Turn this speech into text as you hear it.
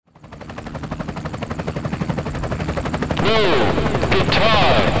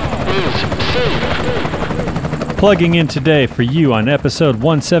Plugging in today for you on episode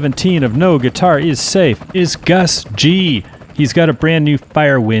 117 of No Guitar Is Safe is Gus G. He's got a brand new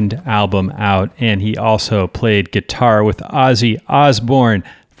Firewind album out, and he also played guitar with Ozzy Osbourne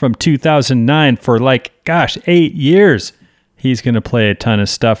from 2009 for 8 years. He's going to play a ton of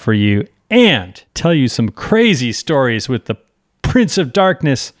stuff for you and tell you some crazy stories with the Prince of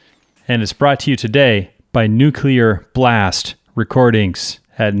Darkness. And it's brought to you today by Nuclear Blast Recordings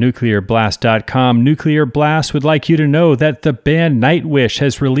at nuclearblast.com. Nuclear Blast would like you to know that the band Nightwish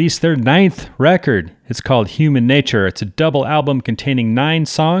has released their 9th record. It's called Human Nature. It's a double album containing 9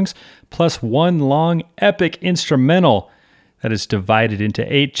 songs plus one long epic instrumental that is divided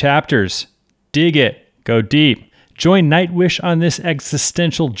into 8 chapters. Dig it. Go deep. Join Nightwish on this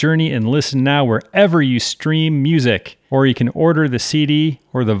existential journey and listen now wherever you stream music. Or you can order the CD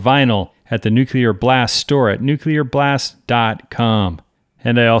or the vinyl at the Nuclear Blast store at nuclearblast.com.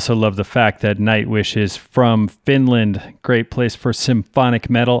 And I also love the fact that Nightwish is from Finland. Great place for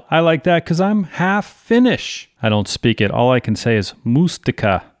symphonic metal. I like that because I'm half Finnish. I don't speak it. All I can say is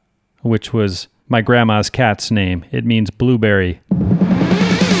mustika, which was my grandma's cat's name. It means blueberry.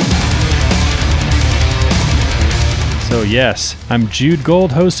 So yes, I'm Jude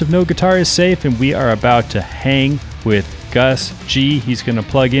Gold, host of No Guitar Is Safe, and we are about to hang with Gus G. He's going to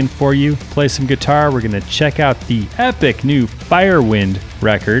plug in for you, play some guitar. We're going to check out the epic new Firewind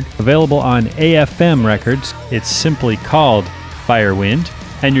record, available on AFM Records. It's simply called Firewind,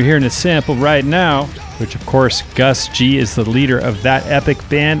 and you're hearing a sample right now, which of course Gus G is the leader of that epic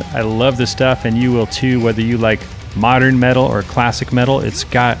band. I love the stuff, and you will too, whether you like modern metal or classic metal. It's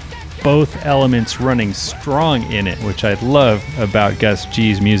got both elements running strong in it, which I love about Gus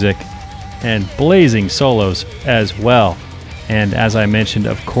G's music, and blazing solos as well. And as I mentioned,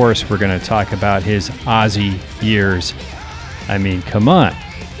 of course, we're going to talk about his Ozzy years. I mean, come on.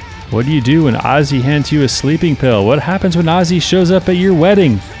 What do you do when Ozzy hands you a sleeping pill? What happens when Ozzy shows up at your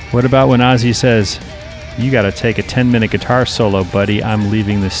wedding? What about when Ozzy says, "You got to take a 10-minute guitar solo, buddy. I'm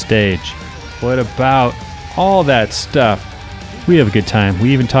leaving the stage"? What about all that stuff? We have a good time.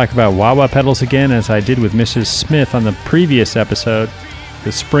 We even talk about wah-wah pedals again, as I did with Mrs. Smith on the previous episode.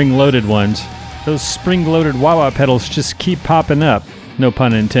 The spring-loaded ones. Those spring-loaded wah-wah pedals just keep popping up. No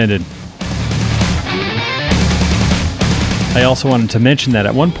pun intended. I also wanted to mention that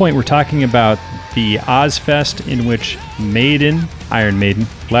at one point we're talking about the Ozfest in which Iron Maiden,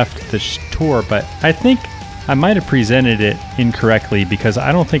 left the tour, but I think I might have presented it incorrectly because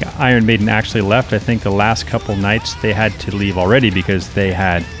I don't think Iron Maiden actually left. I think the last couple nights they had to leave already because they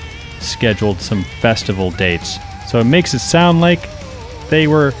had scheduled some festival dates. So it makes it sound like they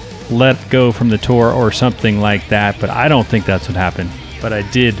were let go from the tour or something like that, but I don't think that's what happened. But I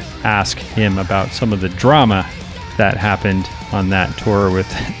did ask him about some of the drama that happened on that tour with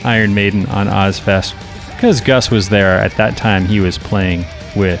Iron Maiden on Ozfest, because Gus was there at that time. He was playing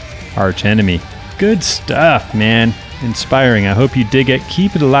with Arch Enemy. Good stuff, man. Inspiring. I hope you dig it.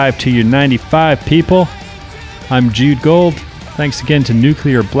 Keep it alive to your 95, people. I'm Jude Gold. Thanks again to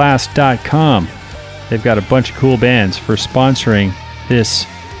nuclearblast.com. They've got a bunch of cool bands for sponsoring this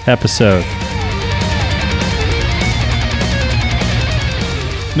episode.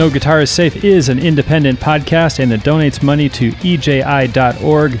 No Guitar Is Safe is an independent podcast and it donates money to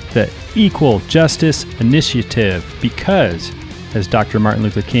EJI.org, the Equal Justice Initiative, because, as Dr. Martin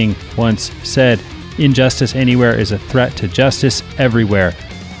Luther King once said, injustice anywhere is a threat to justice everywhere.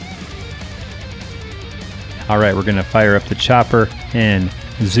 All right, we're going to fire up the chopper and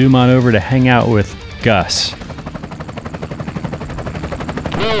zoom on over to hang out with Gus.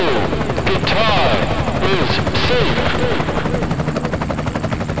 No Guitar Is Safe.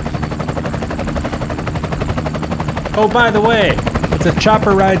 Oh, by the way, if the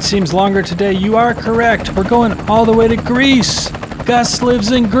chopper ride seems longer today, you are correct. We're going all the way to Greece. Gus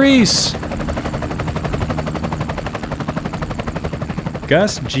lives in Greece.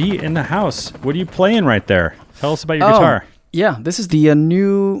 Gus G in the house. What are you playing right there? Tell us about your guitar. Yeah, this is the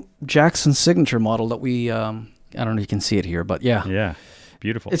new Jackson Signature model that we, I don't know if you can see it here, but yeah. Yeah,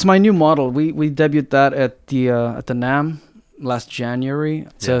 beautiful. It's my new model. We debuted that at the NAMM last January.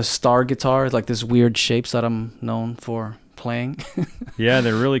 It's a star guitar, like this weird shapes that I'm known for playing. Yeah,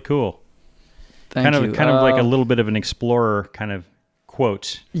 they're really cool. Thank you. Kind of like a little bit of an explorer kind of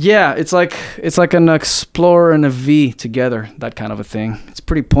quote. Yeah, it's like an explorer and a V together, that kind of a thing. It's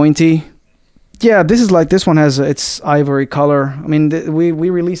pretty pointy. Yeah, this one has it's ivory color. I mean, we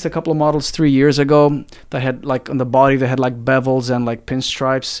released a couple of models 3 years ago that had like on the body they had like bevels and like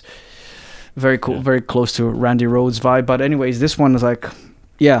pinstripes. Very cool, very close to Randy Rhoads vibe. But anyways, this one is like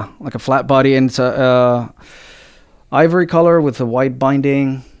a flat body, and it's ivory color with a white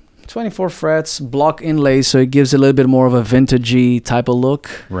binding, 24 frets, block inlay, so it gives a little bit more of a vintagey type of look.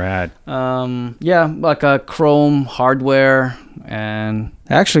 Rad. Yeah, like a chrome hardware. And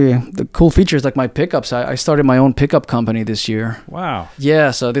actually, the cool feature is like my pickups. I started my own pickup company this year. Wow.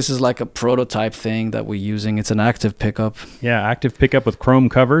 Yeah, so this is like a prototype thing that we're using. It's an active pickup. Yeah, active pickup with chrome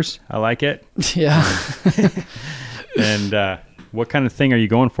covers. I like it. Yeah. And what kind of thing are you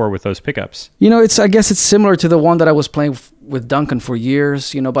going for with those pickups? You know, I guess it's similar to the one that I was playing with Duncan for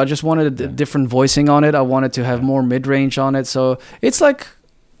years, you know, but I just wanted a different voicing on it. I wanted to have more mid-range on it. So it's like,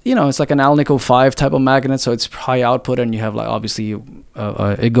 you know, it's like an Alnico 5 type of magnet. So it's high output, and you have like, obviously,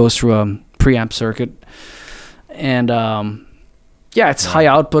 it goes through a preamp circuit. And yeah, it's high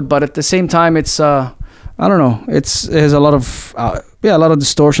output, but at the same time, it's, I don't know, it has a lot of, a lot of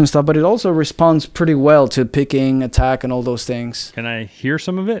distortion stuff, but it also responds pretty well to picking, attack, and all those things. Can I hear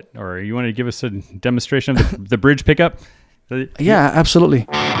some of it? Or you want to give us a demonstration of the bridge pickup? Yeah, absolutely.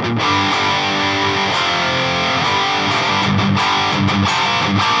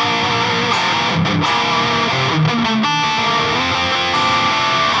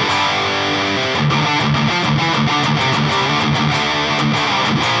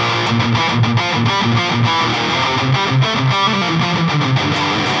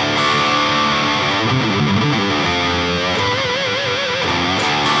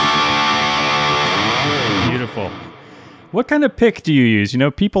 Beautiful. What kind of pick do you use? You know,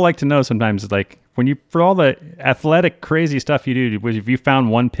 people like to know sometimes, like, when you, for all the athletic, crazy stuff you do, have you found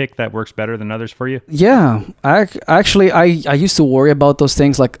one pick that works better than others for you? Yeah, I used to worry about those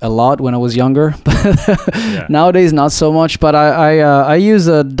things like a lot when I was younger, but nowadays not so much. But I use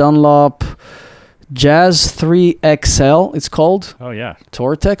a Dunlop Jazz 3 XL. It's called. Oh yeah,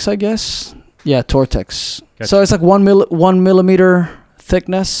 Tortex, I guess. Yeah, Tortex. Gotcha. So it's like 1 millimeter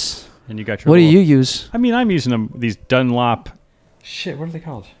thickness. And you got your. What do you use? I mean, I'm using these Dunlop. Shit, what are they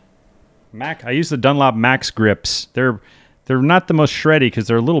called? I use the Dunlop Max grips. They're not the most shreddy because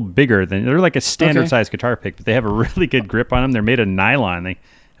they're a little bigger they're like a standard size guitar pick, but they have a really good grip on them. They're made of nylon. They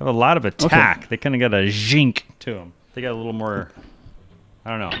have a lot of attack. Okay. They kind of got a zhink to them. They got a little more. I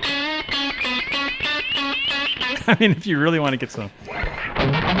don't know. I mean, if you really want to get some.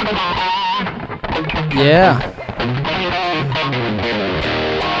 Yeah.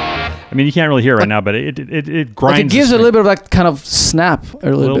 I mean, you can't really hear it right now, but it grinds. Like it gives a little bit of that kind of snap. A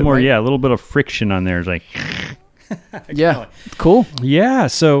little bit more, right? Yeah, a little bit of friction on there. It's like, yeah, cool. Yeah,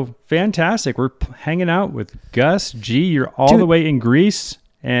 so fantastic. We're hanging out with Gus G. You're all the way in Greece,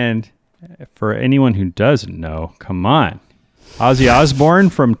 and for anyone who doesn't know, come on, Ozzy Osbourne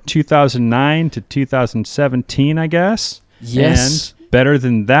from 2009 to 2017, I guess. Yes. And better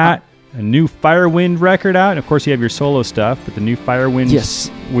than that. A new Firewind record out. And of course, you have your solo stuff, but the new Firewind,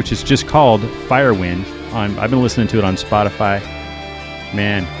 which is just called Firewind. I've been listening to it on Spotify.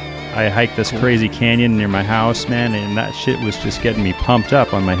 Man, I hiked this crazy canyon near my house, man, and that shit was just getting me pumped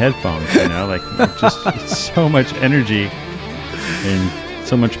up on my headphones. You know, like it's so much energy and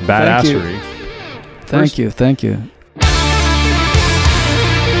so much badassery. Thank you.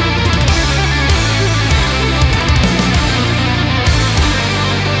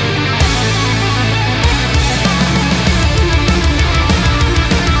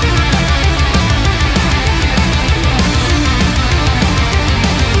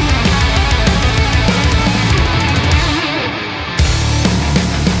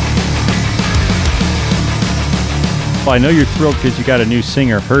 Well, I know you're thrilled because you got a new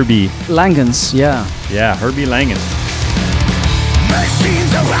singer, Herbie Langens. Yeah, Herbie Langens.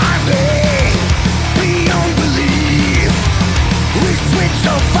 Machines arriving beyond belief. We switch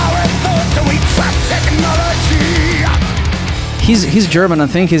off our thoughts and we trust technology. He's German. I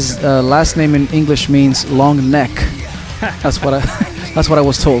think his last name in English means long neck. That's what I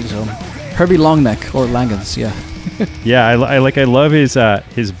was told. So Herbie Longneck or Langens. Yeah. Yeah, I love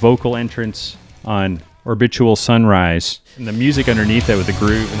his vocal entrance on Orbitual Sunrise and the music underneath it with the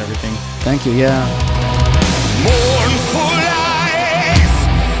groove and everything. Thank you. Yeah. Mournful eyes,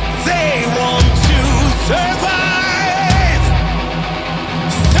 they want to survive.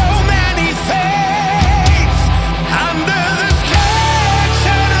 So many fates under the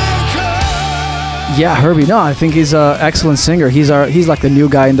skeleton of God. Yeah, Herbie. No, I think he's an excellent singer. He's like the new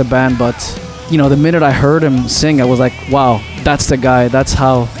guy in the band, but you know, the minute I heard him sing, I was like, wow, that's the guy. That's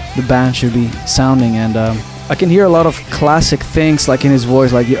how the band should be sounding. And I can hear a lot of classic things like in his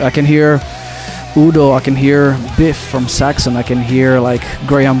voice. Like I can hear Udo, I can hear Biff from Saxon, I can hear like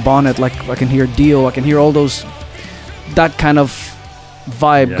Graham Bonnet, like I can hear Dio, I can hear all that kind of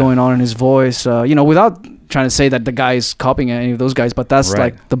vibe going on in his voice. You know, without trying to say that the guy is copying any of those guys, but that's Right.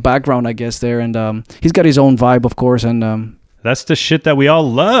 like the background, I guess, there. And he's got his own vibe, of course. And That's the shit that we all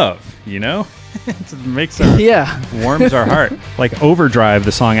love, you know? It makes our yeah, warms our heart. Like Overdrive,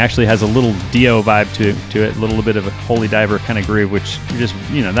 the song actually has a little Dio vibe to it, a little bit of a Holy Diver kind of groove, which just,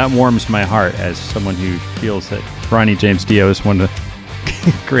 you know, that warms my heart as someone who feels that Ronnie James Dio is one of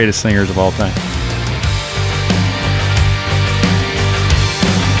the greatest singers of all time.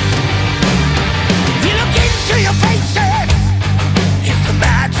 You look into your faces. It's the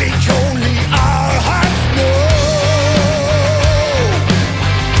magic only our hearts know.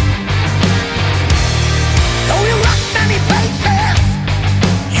 Though you rock many places,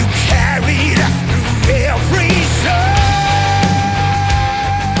 you carried us through every show.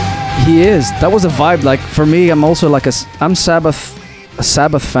 he is. That was a vibe. Like for me, I'm also like I'm a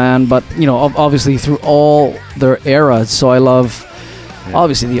Sabbath fan, but you know, obviously through all their eras. So I love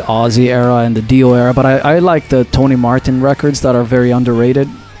obviously the Ozzy era and the Dio era, but I like the Tony Martin records that are very underrated.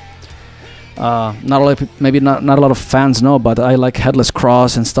 Not a lot of, maybe not a lot of fans know, but I like Headless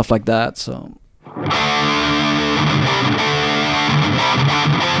Cross and stuff like that. So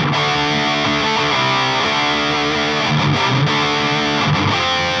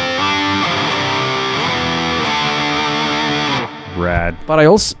Rad. But I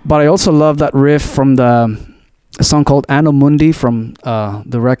also love that riff from a song called Anno Mundi from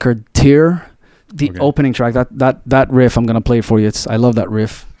the record Tear. The Okay. opening track, that riff I'm gonna play for you. I love that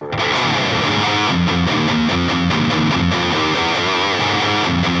riff.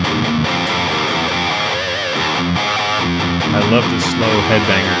 I love the slow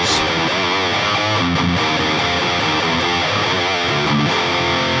headbangers.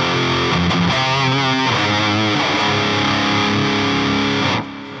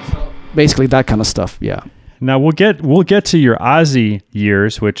 Basically that kind of stuff. Yeah. Now we'll get to your Ozzy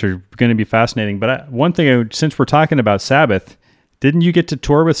years, which are going to be fascinating. But one thing, since we're talking about Sabbath, didn't you get to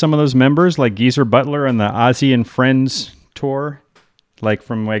tour with some of those members, like Geezer Butler on the Ozzy and Friends tour? Like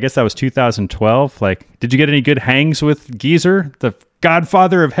from, I guess that was 2012. Like, did you get any good hangs with Geezer, the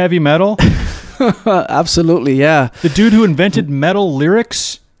godfather of heavy metal, Absolutely. Yeah. the dude who invented metal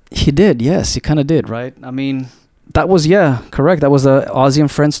lyrics? He did. Yes, he kind of did. Right. I mean, that was correct. That was the Ozzy and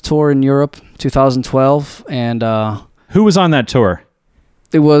Friends tour in Europe, 2012, and Who was on that tour?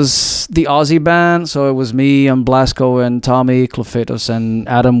 it was the Ozzy band, so it was me and Blasco and Tommy Clufetos and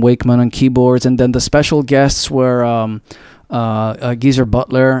Adam Wakeman on keyboards, and then the special guests were Geezer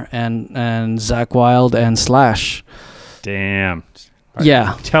Butler and Zach Wilde and Slash. Damn.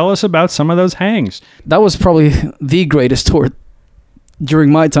 Yeah, Tell us about some of those hangs. that was probably the greatest tour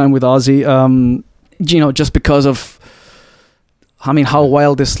during my time with Ozzy. You know, just because of, I mean, how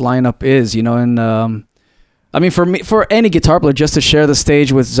wild this lineup is, you know, and I mean, for any guitar player, just to share the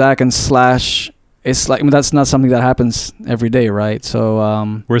stage with Zach and Slash, it's like, I mean, that's not something that happens every day, right?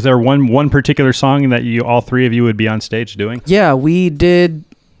 So, Was there one particular song that all three of you would be on stage doing? yeah, we did,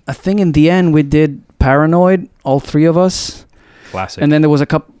 I think in the end, we did Paranoid, all three of us. Classic. And then there was a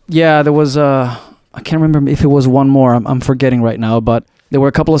couple, there was, I can't remember if it was one more, I'm forgetting right now, but there were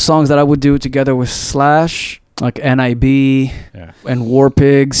a couple of songs that I would do together with Slash, like NIB Yeah. and War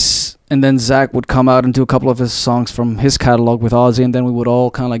Pigs. And then Zach would come out and do a couple of his songs from his catalog with Ozzy, and then we would all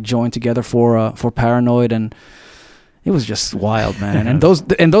kind of like join together for Paranoid, and it was just wild, man. And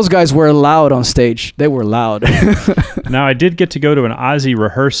those guys were loud on stage. They were loud. Now, I did get to go to an Ozzy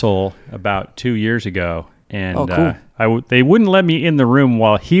rehearsal about 2 years ago, and Oh, cool. they wouldn't let me in the room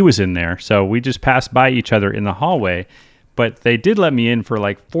while he was in there, so we just passed by each other in the hallway. But they did let me in for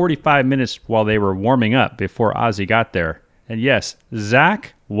like 45 minutes while they were warming up before Ozzy got there. And yes,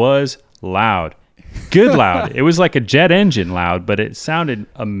 Zach was loud. Good loud. It was like a jet engine loud, but it sounded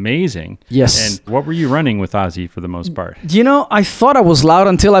amazing. Yes. And what were you running with Ozzy for the most part? You know, I thought I was loud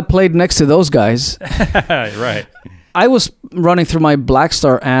until I played next to those guys. Right. I was running through my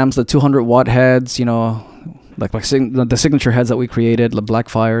Blackstar amps, the 200 watt heads, you know, like the signature heads that we created, the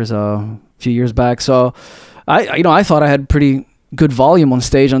Blackfires, a few years back. So I thought I had pretty good volume on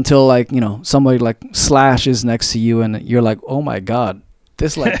stage until, like, you know, somebody like Slash is next to you and you're like, oh my God,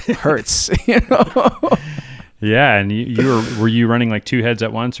 this like hurts, you know? Yeah, and were you running like two heads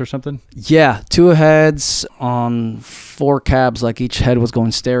at once or something? Yeah, two heads on 4 cabs, like each head was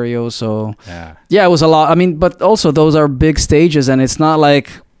going stereo. So yeah, it was a lot. I mean, but also those are big stages, and it's not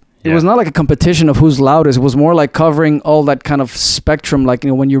like, it was not like a competition of who's loudest. It was more like covering all that kind of spectrum. Like, you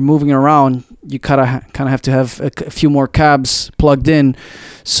know, when you're moving around, you kind of have to have a few more cabs plugged in.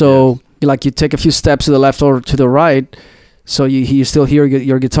 So like you take a few steps to the left or to the right. So you still hear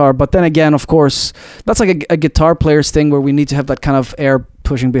your guitar. But then again, of course, that's like a guitar player's thing where we need to have that kind of air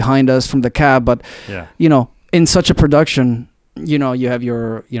pushing behind us from the cab. But, Yeah. in such a production, you have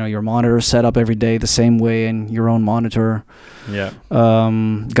your monitor set up every day the same way and your own monitor Yeah.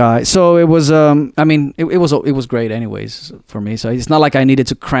 guy. So it was, it was great anyways for me. So it's not like I needed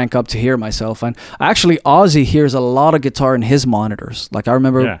to crank up to hear myself. And actually, Ozzy hears a lot of guitar in his monitors. Like I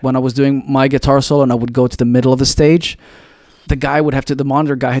remember when I was doing my guitar solo and I would go to the middle of the stage, the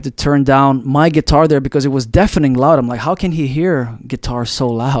monitor guy had to turn down my guitar there because it was deafening loud. I'm like, how can he hear guitar so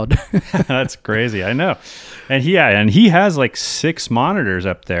loud? That's crazy. I know. And he has like 6 monitors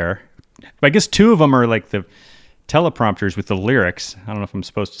up there. I guess 2 of them are like the teleprompters with the lyrics. I don't know if I'm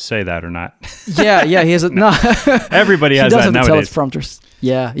supposed to say that or not. Yeah, he has no. Everybody has that nowadays. He does have the teleprompters.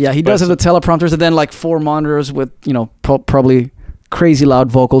 Yeah, he does have the teleprompters, and then like 4 monitors with probably crazy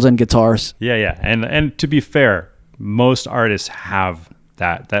loud vocals and guitars. Yeah, and to be fair, most artists have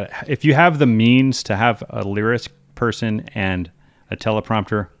that. That if you have the means to have a lyric person and a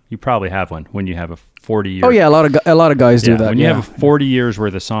teleprompter, you probably have one when you have a 40 years. Oh yeah, a lot of guys do that. When you have 40 years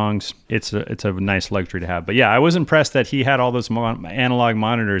worth of songs, it's a nice luxury to have. But yeah, I was impressed that he had all those analog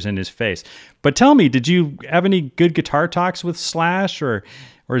monitors in his face. But tell me, did you have any good guitar talks with Slash or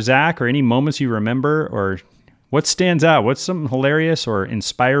Zach, or any moments you remember, or what stands out? What's something hilarious or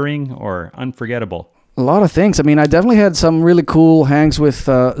inspiring or unforgettable? A lot of things. I mean, I definitely had some really cool hangs with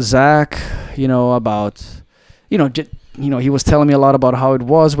Zach. About he was telling me a lot about how it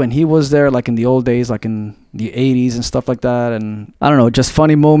was when he was there, like in the old days, like in the 80s and stuff like that. And I don't know, just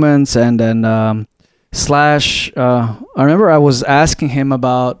funny moments. And then Slash, I remember I was asking him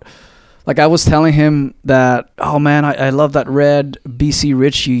about, like I was telling him that, oh man, I love that red BC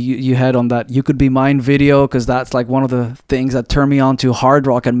Rich you had on that You Could Be Mine video, because that's like one of the things that turned me on to hard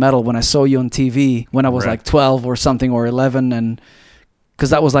rock and metal when I saw you on TV when I was like 12 or something, or 11, and because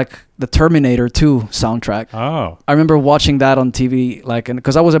that was like the Terminator 2 soundtrack. Oh. I remember watching that on TV,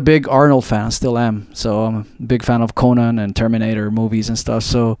 because I was a big Arnold fan, I still am. So I'm a big fan of Conan and Terminator movies and stuff.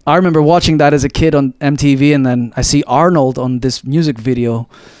 So I remember watching that as a kid on MTV, and then I see Arnold on this music video.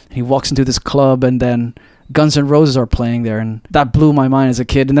 He walks into this club, and then Guns N' Roses are playing there, and that blew my mind as a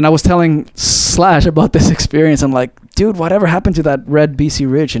kid. And then I was telling Slash about this experience. I'm like, dude, whatever happened to that red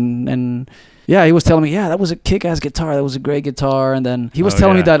BC Rich? And yeah, he was telling me, that was a kick-ass guitar. That was a great guitar. And then he was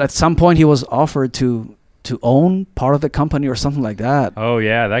telling me that at some point he was offered to own part of the company or something like that. Oh,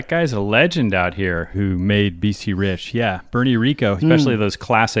 yeah. That guy's a legend out here who made BC Rich. Yeah, Bernie Rico, especially those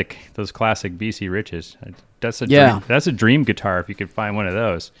classic BC Riches. That's a dream. That's a dream guitar if you could find one of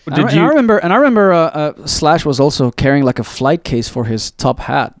those. I remember Slash was also carrying like a flight case for his top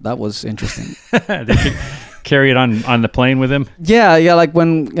hat. That was interesting. Did you carry it on the plane with him? Yeah, like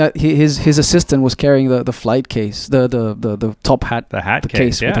when his assistant was carrying the flight case, the top hat, the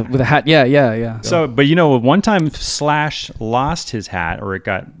case with a hat. Yeah. So, but one time Slash lost his hat, or it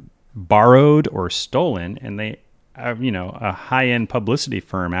got borrowed or stolen, and they, a high-end publicity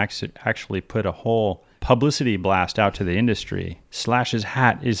firm actually put a whole publicity blast out to the industry. Slash's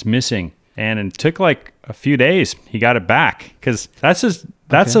hat is missing, and it took like a few days. He got it back, because that's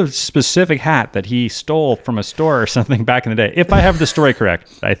a specific hat that he stole from a store or something back in the day. If I have the story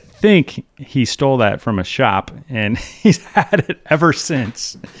correct, I think he stole that from a shop, and he's had it ever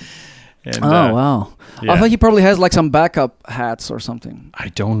since. And, wow. Yeah. I thought he probably has like some backup hats or something. I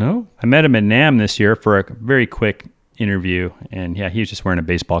don't know. I met him at NAMM this year for a very quick interview, and he was just wearing a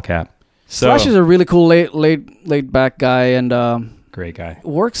baseball cap. So, Slash is a really cool laid back guy, and great guy.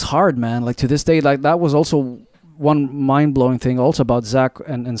 Works hard, man. Like to this day, like that was also one mind-blowing thing also about Zach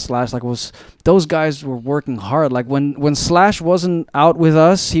and Slash. Like was those guys were working hard. Like when Slash wasn't out with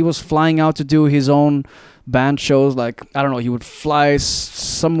us, he was flying out to do his own band shows. Like I don't know, he would fly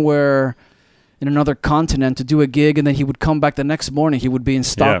somewhere in another continent to do a gig, and then he would come back the next morning. He would be in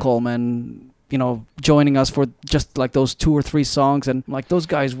Stockholm and joining us for just like those 2 or 3 songs, and like those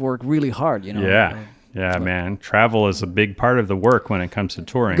guys work really hard, Yeah, man. Travel is a big part of the work when it comes to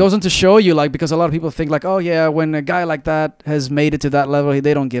touring. It goes on to show you, like, because a lot of people think like, oh yeah, when a guy like that has made it to that level,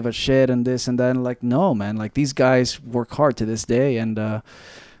 they don't give a shit and this and that. And like, no, man, like these guys work hard to this day, and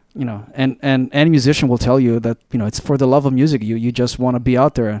and any musician will tell you that it's for the love of music. You just want to be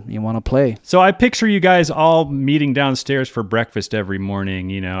out there and you want to play. So I picture you guys all meeting downstairs for breakfast every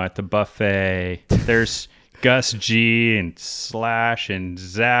morning, at the buffet. There's Gus G and Slash and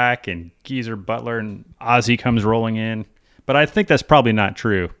Zach and Geezer Butler, and Ozzy comes rolling in. But I think that's probably not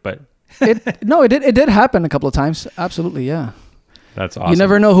true. But it did happen a couple of times. Absolutely, yeah. That's awesome. You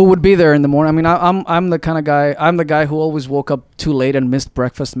never know who would be there in the morning. I mean, I'm the kind of guy. I'm the guy who always woke up too late and missed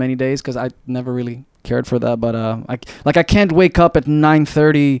breakfast many days because I never really cared for that. But I can't wake up at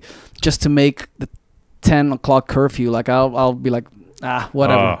 9:30 just to make the 10 o'clock curfew. Like I'll be like,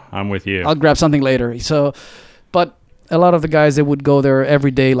 whatever. Oh, I'm with you. I'll grab something later. So, but a lot of the guys, they would go there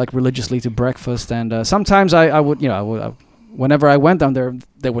every day, like religiously to breakfast. And sometimes I would, whenever I went down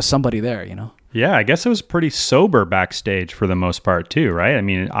there was somebody there, Yeah, I guess it was pretty sober backstage for the most part too, right? I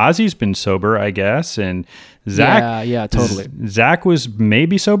mean, Ozzy's been sober, I guess, and Zach. Yeah, totally. Zach was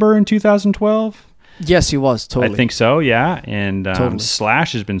maybe sober in 2012. Yes, he was totally. I think so. Yeah, and Totally.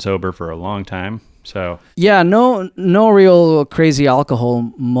 Slash has been sober for a long time. So Yeah, no real crazy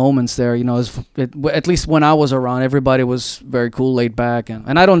alcohol moments there. At least when I was around, everybody was very cool, laid back,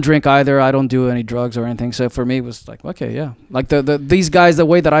 and I don't drink either. I don't do any drugs or anything. So for me, it was like, okay, yeah, like these guys, the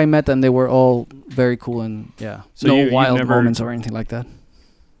way that I met them, they were all very cool, and yeah, So no you wild never- moments or anything like that.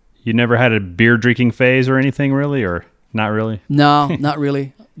 you never had a beer drinking phase or anything, really, or not really? No, not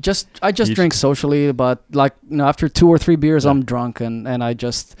really. I just You- drink socially, but like after 2 or 3 beers, I'm drunk, and I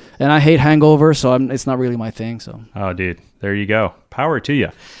hate hangovers, so it's not really my thing. So Oh, dude, there you go. Power to you.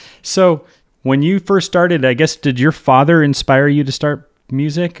 So when you first started, I guess, did your father inspire you to start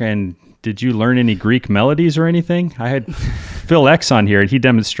music? And did you learn any Greek melodies or anything? I had Phil X on here, and he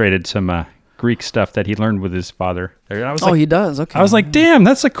demonstrated some Greek stuff that he learned with his father. And I was like, he does. Okay. I was like, damn,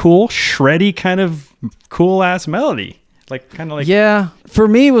 that's a cool, shreddy kind of cool ass melody. Kind of like Yeah, for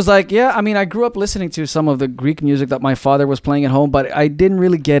me it was like, I mean, I grew up listening to some of the Greek music that my father was playing at home, but I didn't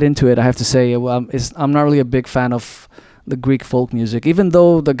really get into it, I have to say. I'm not really a big fan of the Greek folk music, even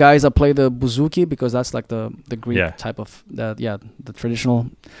though the guys that play the bouzouki, because that's like the Greek type of the traditional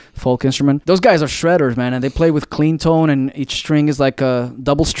folk instrument. Those guys are shredders, man, and they play with clean tone, and each string is like a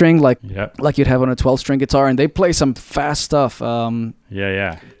double string, like you'd have on a 12-string guitar, and they play some fast stuff.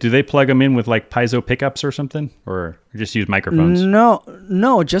 Yeah. Do they plug them in with like piezo pickups or something, or just use microphones?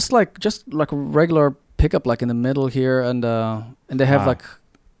 No, just like a regular pickup, like in the middle here, and they have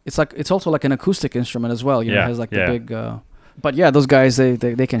it's also like an acoustic instrument as well. It has like the big. But yeah, those guys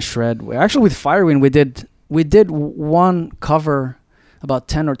they can shred. Actually, with Firewind, we did one cover about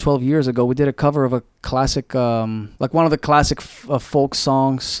 10 or 12 years ago. We did a cover of a classic, like one of the classic folk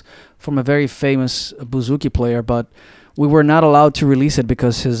songs from a very famous bouzouki player, but we were not allowed to release it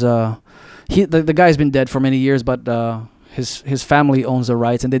because the guy's been dead for many years, but his family owns the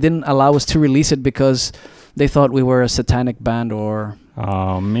rights, and they didn't allow us to release it because they thought we were a satanic band or.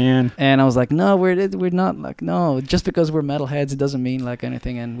 Oh man! And I was like, no, we're not. Like, no, just because we're metalheads, it doesn't mean like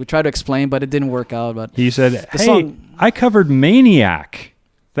anything. And we tried to explain, but it didn't work out. But He said, "Hey, song- I covered Maniac,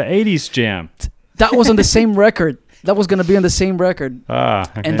 the '80s jam." that was on the same record. That was gonna be on the same record.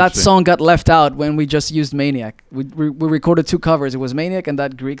 And that song got left out when we just used Maniac. We recorded 2 covers. It was Maniac and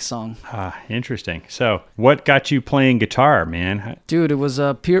that Greek song. Interesting. So, what got you playing guitar, man? Dude, it was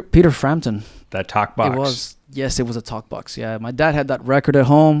Peter Frampton. That talk box. It was. Yes, it was a talk box. Yeah, my dad had that record at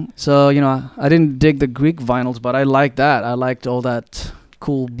home. So, I didn't dig the Greek vinyls, but I liked that. I liked all that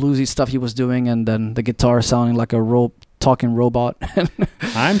cool bluesy stuff he was doing, and then the guitar sounding like a talking robot.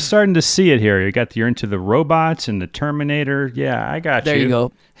 I'm starting to see it here. You're into the robots and the Terminator. Yeah, I got There you. you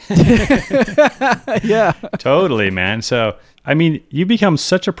go. Yeah. Totally, man. So, I mean, you become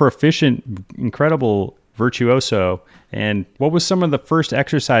such a proficient, incredible virtuoso. And what was some of the first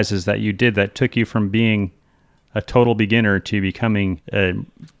exercises that you did that took you from being a total beginner to becoming a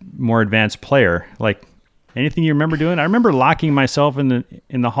more advanced player? Like anything you remember doing? I remember locking myself in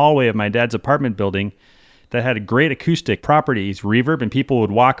the hallway of my dad's apartment building that had great acoustic properties, reverb, and people would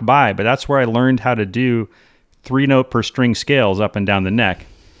walk by. But that's where I learned how to do 3-note per string scales up and down the neck.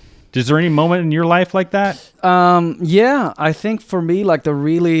 Is there any moment in your life like that? Yeah, I think for me, like the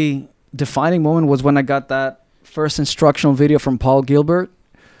really defining moment was when I got that first instructional video from Paul Gilbert.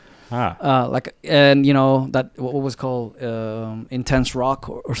 That what was called Intense Rock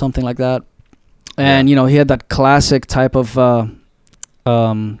or something like that. And he had that classic type of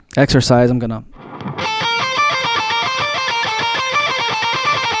exercise. I'm gonna.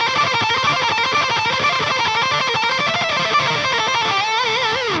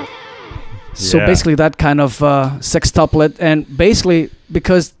 So basically that kind of sextuplet, and basically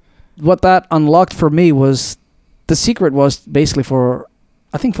because what that unlocked for me was the secret was basically for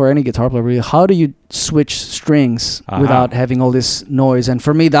any guitar player really, how do you switch strings without having all this noise? And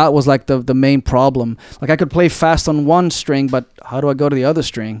for me that was like the main problem. Like I could play fast on one string, but how do I go to the other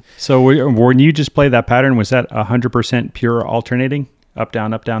string? So when you just play that pattern, was that 100% pure alternating? Up,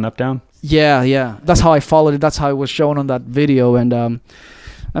 down, up, down, up, down? Yeah. That's how I followed it. That's how it was shown on that video. And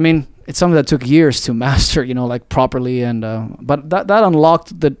I mean, it's something that took years to master, like properly. And but that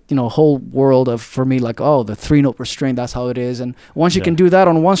unlocked the whole world of, for me, like, oh, the 3-note restraint, that's how it is. And once you can do that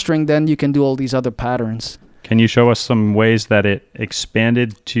on one string, then you can do all these other patterns. Can you show us some ways that it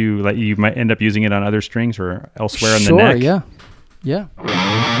expanded to, like, you might end up using it on other strings or elsewhere in the neck? Sure, yeah.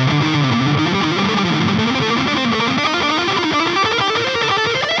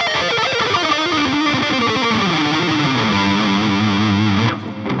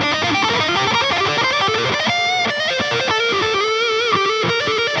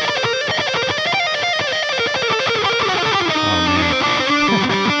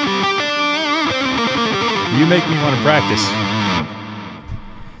 You make me want to practice.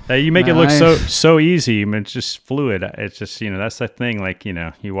 You make it look so easy. I mean, it's just fluid. It's just, that's the thing. Like,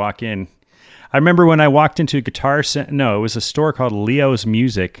 you walk in. I remember when I walked into a guitar it was a store called Leo's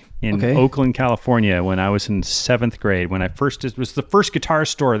Music in Oakland, California, when I was in 7th grade. When it was the first guitar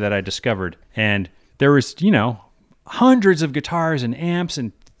store that I discovered. And there was, hundreds of guitars and amps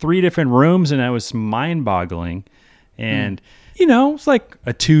in 3 different rooms, and I was mind-boggling. And it's like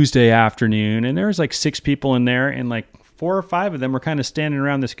a Tuesday afternoon, and there was like 6 people in there, and like 4 or 5 of them were kind of standing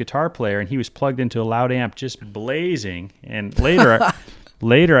around this guitar player, and he was plugged into a loud amp, just blazing. And later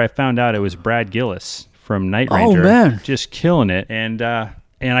I found out it was Brad Gillis from Night Ranger. Oh, man. Just killing it. And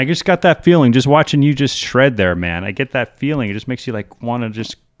I just got that feeling, just watching you just shred there, man. I get that feeling. It just makes you like want to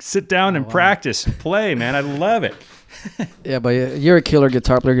just sit down and practice and play, man. I love it. Yeah, but you're a killer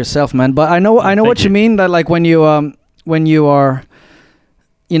guitar player yourself, man. But I know what you mean, that like when you are,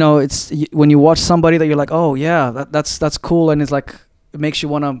 it's when you watch somebody that you're like, oh yeah, that's cool, and it's like it makes you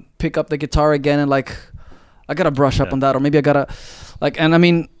want to pick up the guitar again, and like I gotta brush up on that, or maybe I gotta like. And I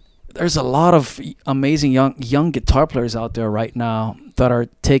mean, there's a lot of amazing young guitar players out there right now that are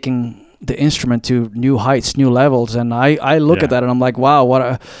taking the instrument to new heights, new levels, and I look at that and I'm like, wow,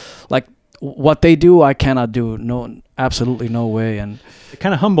 what they do I cannot do. No, absolutely no way. And it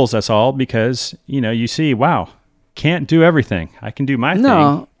kind of humbles us all, because you see, wow, can't do everything. I can do my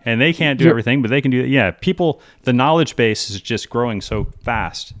thing, and they can't do everything, but they can do it. Yeah, the knowledge base is just growing so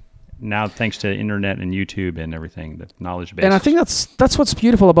fast now, thanks to internet and YouTube and everything. The knowledge base, and I think that's what's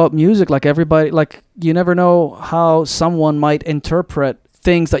beautiful about music. Like everybody, like you never know how someone might interpret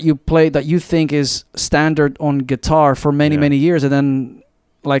things that you play that you think is standard on guitar for many years, and then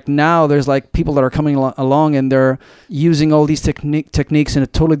like now there's like people that are coming along and they're using all these techniques in a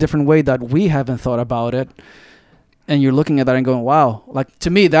totally different way that we haven't thought about it. And you're looking at that and going, wow, like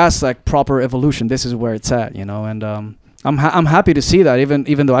to me, that's like proper evolution. This is where it's at, and I'm happy to see that,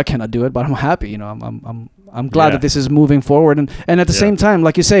 even though I cannot do it, but I'm happy, I'm glad that this is moving forward. And at the same time,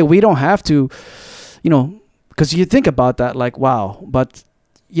 like you say, we don't have to, because you think about that, like, wow, but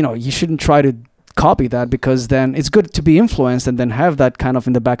you shouldn't try to copy that, because then it's good to be influenced and then have that kind of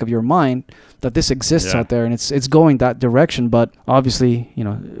in the back of your mind that this exists out there and it's going that direction. But obviously,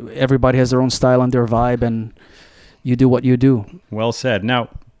 everybody has their own style and their vibe, and you do what you do. Well said. Now,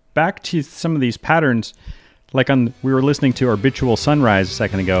 back to some of these patterns, like we were listening to Arbitual Sunrise a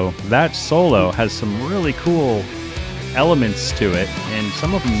second ago. That solo has some really cool elements to it, and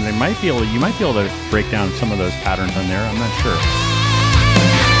some of them you might be able to break down some of those patterns on there. I'm not sure.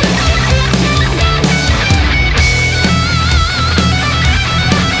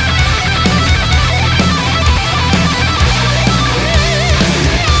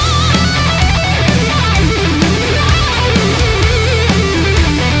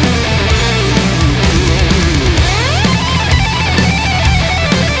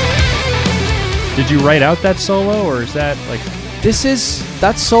 Did you write out that solo, or is that like...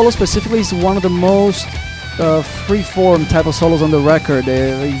 That solo specifically is one of the most free-form type of solos on the record.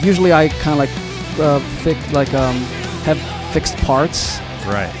 Usually I kind of have fixed parts.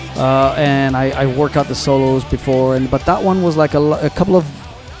 Right. And I work out the solos before, but that one was like a couple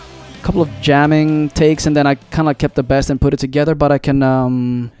of jamming takes, and then I kind of kept the best and put it together. But I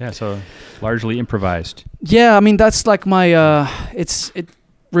can... so largely improvised. Yeah, I mean, that's like my... It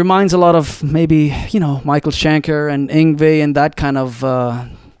reminds a lot of maybe, Michael Schenker and Yngwie and that kind of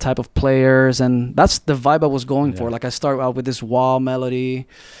type of players, and that's the vibe I was going for. Like I start out with this wah melody,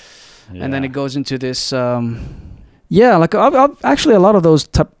 and then it goes into this like actually a lot of those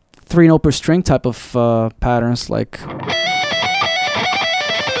 3-note per string type of patterns, like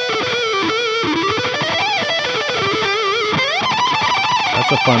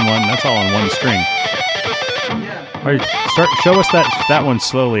that's a fun one. That's all on one string. All right, show us that one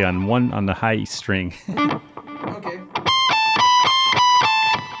slowly on the high string. Okay.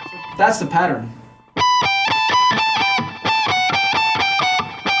 So that's the pattern.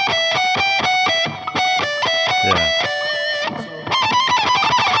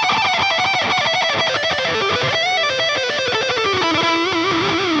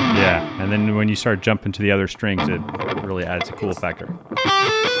 you start jumping to the other strings, it really adds a cool factor.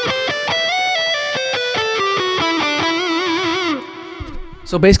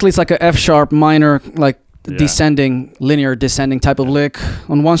 So basically, it's like a F sharp minor, like Yeah. descending, linear descending type of lick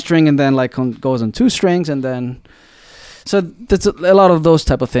on one string, and then like goes on two strings, and then so there's a lot of those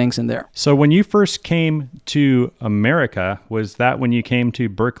type of things in there. So when you first came to America, was that when you came to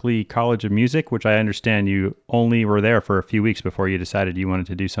Berklee College of Music, which I understand you only were there for a few weeks before you decided you wanted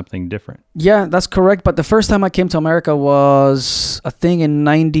to do something different? Yeah, that's correct. But the first time I came to America was, I think, in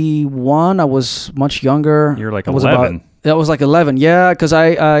 '91. I was much younger. You were like I was 11. I was like 11. Yeah, because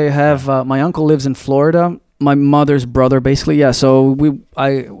I have my uncle lives in Florida. My mother's brother, basically. Yeah, so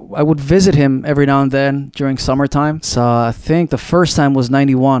I would visit him every now and then during summertime. So I think the first time was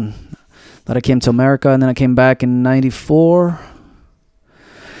 '91 that I came to America, and then I came back in '94.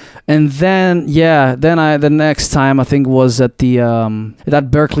 And then, the next time I think was at the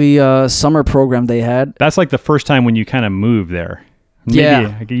that Berklee summer program they had. That's like the first time when you kind of moved there.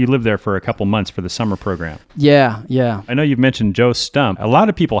 Yeah. Maybe you lived there for a couple months for the summer program. Yeah. I know you've mentioned Joe Stump. A lot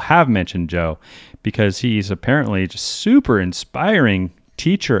of people have mentioned Joe because he's apparently just super inspiring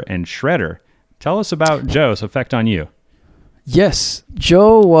teacher and shredder. Tell us about Joe's effect on you. Yes,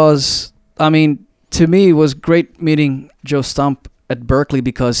 Joe was, to me, it was great meeting Joe Stump at Berklee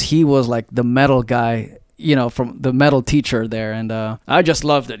because he was like the metal guy, from the metal teacher there. And I just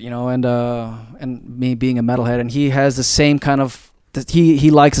loved it, and me being a metalhead. And he has the same kind of, he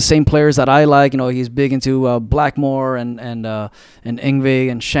likes the same players that I like. He's big into Blackmore and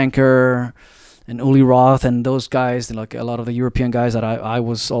Yngwie and Schenker and Uli Roth and those guys, like a lot of the European guys that I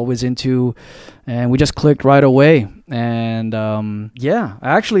was always into, and we just clicked right away. And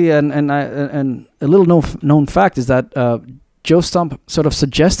actually, and a little known fact is that Joe Stump sort of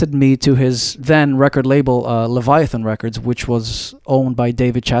suggested me to his then record label, Leviathan Records, which was owned by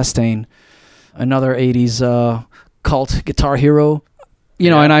David Chastain, another 80s cult guitar hero.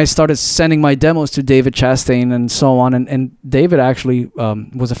 And I started sending my demos to David Chastain and so on. And David actually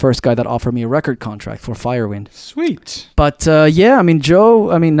was the first guy that offered me a record contract for Firewind. Sweet. But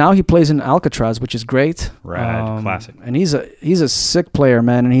Joe, now he plays in Alcatraz, which is great. Rad, classic. And he's a sick player,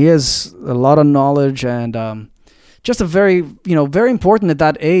 man. And he has a lot of knowledge and just a very, very important at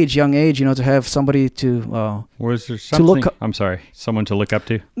that young age, to have somebody to was there something? look up. I'm sorry, someone to look up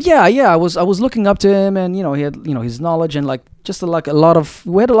to. Yeah. I was looking up to him, and he had his knowledge and like just we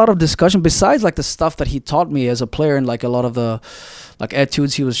had a lot of discussion besides like the stuff that he taught me as a player and like a lot of the like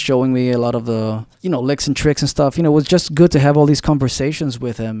etudes he was showing me, a lot of the licks and tricks and stuff. It was just good to have all these conversations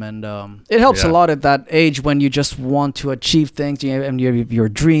with him, and it helps a lot at that age when you just want to achieve things and you have your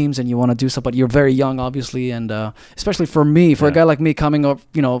dreams and you want to do stuff, but you're very young, obviously, and especially for me, a guy like me coming up,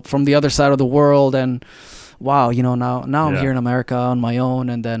 from the other side of the world, and wow, now I'm here in America on my own,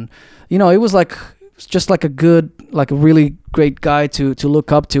 and then it was like just like a really great guy to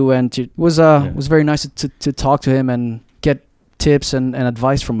look up to, and it was very nice to talk to him and get tips and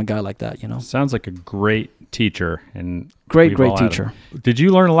advice from a guy like that. Sounds like a great teacher and great teacher. Did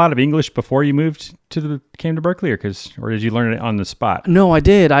you learn a lot of English before you moved came to Berklee, or did you learn it on the spot? No, I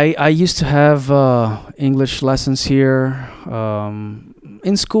did. I used to have English lessons here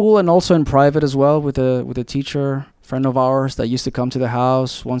in school and also in private as well with a teacher friend of ours that used to come to the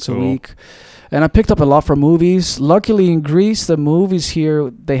house once a week. And I picked up a lot from movies. Luckily, in Greece, the movies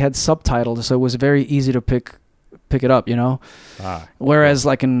here, they had subtitles, so it was very easy to pick it up, Whereas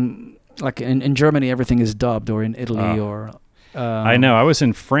like in Germany, everything is dubbed, or in Italy or... I know. I was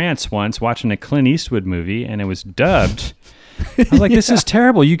in France once watching a Clint Eastwood movie, and it was dubbed. I was like, this is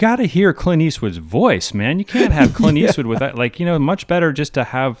terrible. You got to hear Clint Eastwood's voice, man. You can't have Clint Eastwood with that. Like, much better just to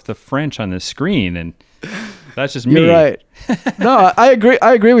have the French on the screen, and... That's just me. You're right. No, I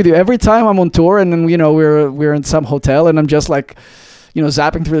agree with you. Every time I'm on tour and then we're in some hotel and I'm just like,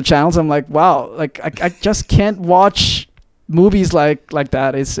 zapping through the channels, I'm like, wow, like I just can't watch movies like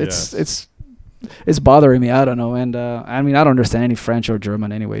that. It's bothering me. I don't know. And I don't understand any French or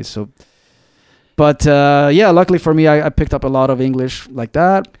German anyway. So, but luckily for me, I picked up a lot of English like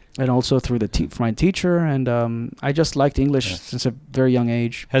that. And also through my teacher, and I just liked English since a very young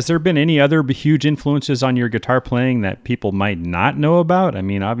age. Has there been any other huge influences on your guitar playing that people might not know about?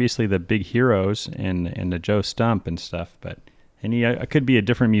 Obviously the big heroes and the Joe Stump and stuff, but any could be a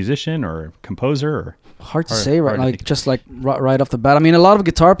different musician or composer or hard to say, right? Like just like right off the bat. A lot of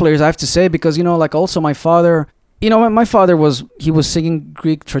guitar players, I have to say, because like also my father. My father was singing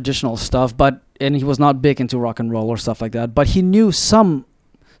Greek traditional stuff, and he was not big into rock and roll or stuff like that, but he knew some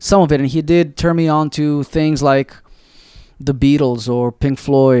of it, and he did turn me on to things like the Beatles or Pink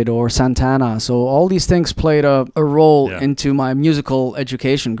Floyd or Santana. So all these things played a role Yeah. into my musical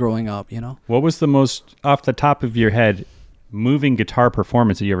education growing up, you know. What was the most, off the top of your head, moving guitar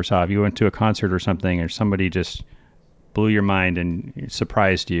performance that you ever saw? If you went to a concert or something, or somebody just blew your mind and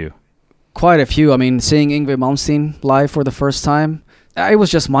surprised you? Quite a few. I mean, seeing Yngwie Malmsteen live for the first time, it was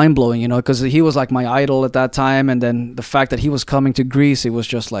just mind-blowing, you know, because he was like my idol at that time. And then the fact that he was coming to Greece, it was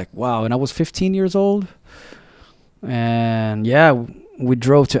just like, wow. And I was 15 years old. And yeah, we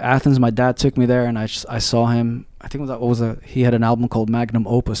drove to Athens. My dad took me there, and I saw him. I think he had an album called Magnum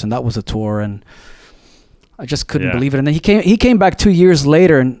Opus, and that was a tour. And I just couldn't Yeah. believe it. And then he came back 2 years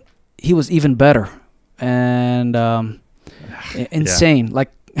later, and he was even better. And insane.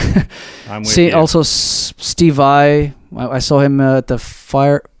 Like, I'm with see, you. also Steve Vai. I saw him at the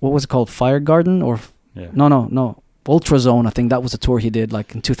what was it called? Fire Garden or Yeah. no, Ultrazone. I think that was the tour he did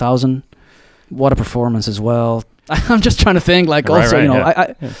like in 2000. What a performance as well. I'm just trying to think, like, Right, also, right, you know,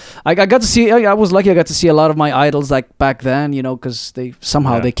 yeah. I got to see. I was lucky. I got to see a lot of my idols like back then, you know, because they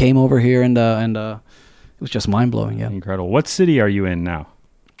came over here, and it was just mind blowing. Yeah. Incredible. What city are you in now?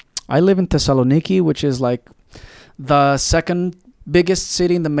 I live in Thessaloniki, which is like the second biggest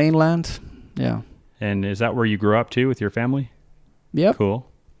city in the mainland. Yeah. And is that where you grew up too with your family? Yep. Cool.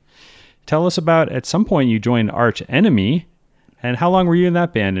 Tell us about, at some point you joined Arch Enemy, and how long were you in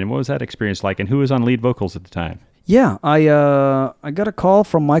that band, and what was that experience like, and who was on lead vocals at the time? Yeah, I got a call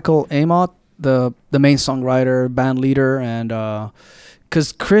from Michael Amott, the main songwriter, band leader, and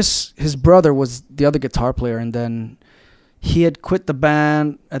because Chris, his brother, was the other guitar player, and then he had quit the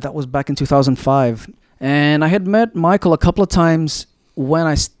band. That was back in 2005, and I had met Michael a couple of times when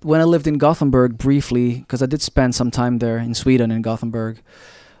I lived in Gothenburg briefly, because I did spend some time there in Sweden in Gothenburg.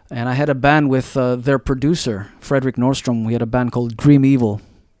 And I had a band with their producer, Fredrik Nordstrom. We had a band called Dream Evil.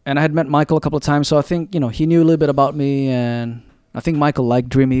 And I had met Michael a couple of times, so I think, you know, he knew a little bit about me, and I think Michael liked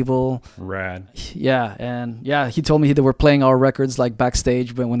Dream Evil. Rad. Yeah, and yeah, he told me they were playing our records like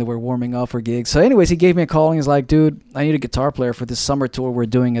backstage when they were warming up for gigs. So anyways, he gave me a call, and he's like, dude, I need a guitar player for this summer tour we're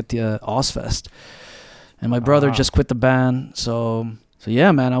doing at the Ozfest. And my brother just quit the band, so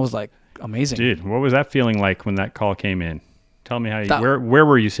yeah, man, I was like, amazing. Dude, what was that feeling like when that call came in? Tell me where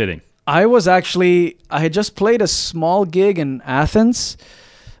were you sitting? I had just played a small gig in Athens,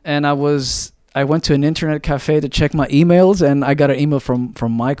 and I went to an internet cafe to check my emails, and I got an email from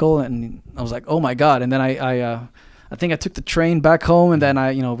Michael, and I was like, oh my God. And then I think I took the train back home, and then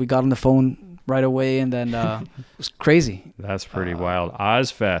we got on the phone right away, and then it was crazy. That's pretty wild.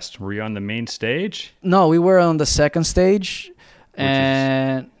 Ozfest, were you on the main stage? No, we were on the second stage,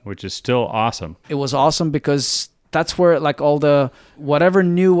 Which is still awesome. It was awesome because that's where like all the whatever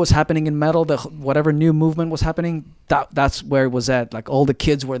new was happening in metal, whatever new movement was happening, that's where it was at. Like all the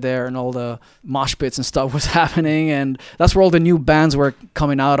kids were there, and all the mosh pits and stuff was happening, and that's where all the new bands were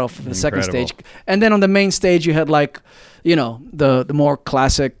coming out of the second stage. And then on the main stage you had like, you know, the more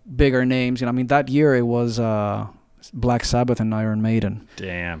classic bigger names. You know, I mean, that year it was Black Sabbath and Iron Maiden.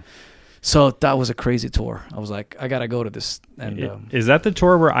 Damn. So that was a crazy tour. I was like, I gotta go to this. And is that the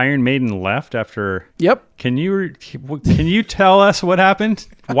tour where Iron Maiden left after? Yep. Can you tell us what happened?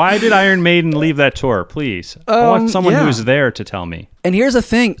 Why did Iron Maiden leave that tour? Please, I want someone who's there to tell me. And here's the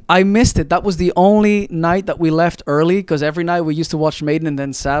thing, I missed it. That was the only night that we left early, because every night we used to watch Maiden and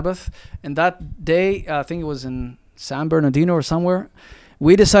then Sabbath. And that day, I think it was in San Bernardino or somewhere,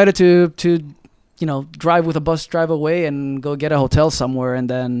 we decided to drive with a bus drive away and go get a hotel somewhere, and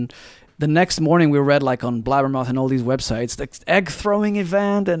then the next morning we read like on Blabbermouth and all these websites, the egg throwing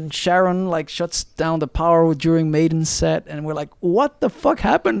event, and Sharon like shuts down the power during Maiden's set, and we're like, what the fuck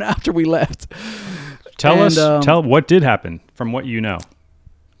happened after we left? Tell what did happen from what you know.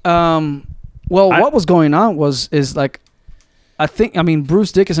 What was going on is like,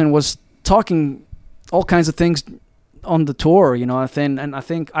 Bruce Dickinson was talking all kinds of things on the tour, you know, I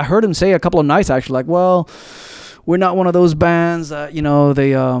think I heard him say a couple of nights actually, like, well, we're not one of those bands that, you know,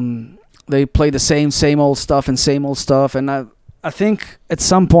 they play the same old stuff, and I think at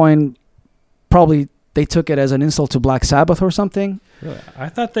some point probably they took it as an insult to Black Sabbath or something. Really? I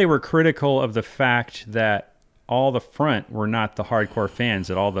thought they were critical of the fact that all the front were not the hardcore fans,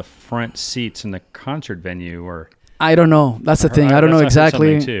 that all the front seats in the concert venue were. I don't know. That's the thing. I don't know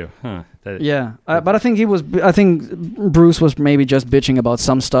exactly. Too. Huh. Yeah, but I think Bruce was maybe just bitching about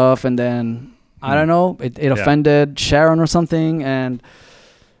some stuff, and then I don't know. It offended Sharon or something, and.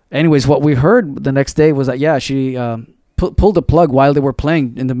 Anyways, what we heard the next day was that she pulled the plug while they were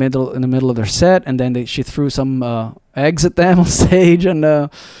playing in the middle of their set, and then she threw some eggs at them on stage, and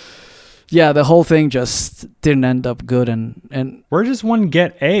yeah, the whole thing just didn't end up good. And Where does one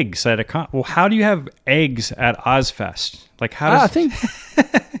get eggs at a well, how do you have eggs at Ozfest? Like how does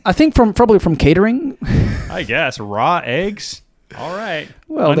I think probably from catering. I guess raw eggs? All right.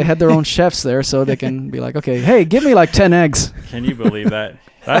 Well, they had their own chefs there, so they can be like, okay, hey, give me like 10 eggs. Can you believe that?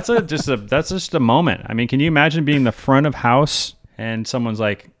 That's just a moment. I mean, can you imagine being the front of house and someone's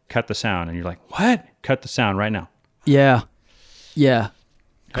like, cut the sound, and you're like, what? Cut the sound right now. Yeah.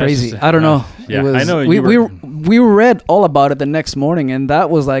 Crazy. just- I don't know. yeah, It was, I know We, you we read all about it the next morning, and that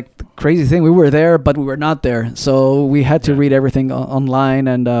was like the crazy thing. We were there, but we were not there, so we had to Yeah. read everything online.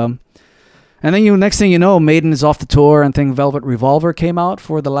 And then next thing you know, Maiden is off the tour, and I think Velvet Revolver came out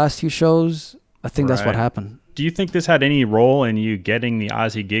for the last few shows. I think that's what Right. happened. Do you think this had any role in you getting the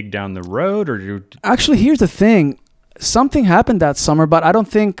Ozzy gig down the road, or Actually, here's the thing. Something happened that summer, but I don't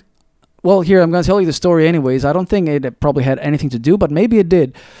think... Well, here, I'm going to tell you the story anyways. I don't think it probably had anything to do, but maybe it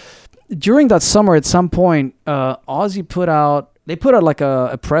did. During that summer, at some point, Ozzy put out like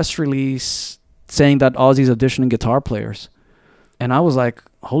a press release saying that Ozzy's auditioning guitar players. And I was like,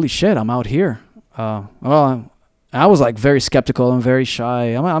 holy shit, I'm out here. I was like very skeptical and very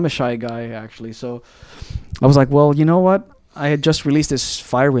shy. I'm a shy guy, actually. So I was like, well, you know what? I had just released this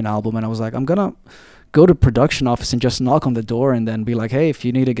Firewind album, and I was like, I'm going to go to production office and just knock on the door and then be like, hey, if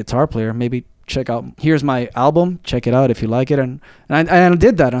you need a guitar player, maybe check out, here's my album, check it out if you like it. And I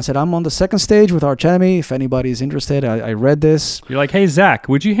did that. I said, I'm on the second stage with Arch Enemy. If anybody's interested, I read this. you're like, hey, Zach,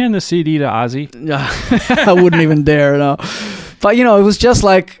 would you hand the CD to Ozzy? I wouldn't even dare, no. But, it was just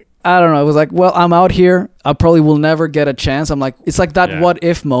like, I don't know. It was like, well, I'm out here. I probably will never get a chance. I'm like, it's like that Yeah. what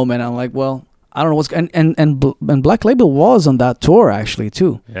if moment. I'm like, well, I don't know what's... And Black Label was on that tour, actually,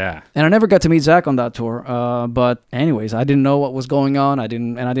 too. Yeah. And I never got to meet Zach on that tour. But anyways, I didn't know what was going on. I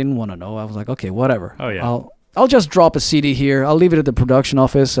didn't want to know. I was like, okay, whatever. Oh, yeah. I'll just drop a CD here. I'll leave it at the production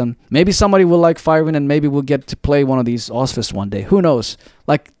office, and maybe somebody will like Firewind, and maybe we'll get to play one of these Ozfest one day. Who knows?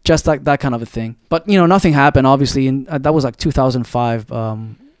 Like just like that kind of a thing. But nothing happened. Obviously, and that was like 2005.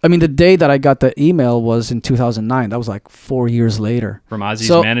 I mean, the day that I got the email was in 2009. That was like 4 years later. From Ozzy's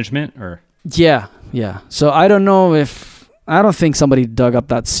So- management, or Yeah. So I don't know I don't think somebody dug up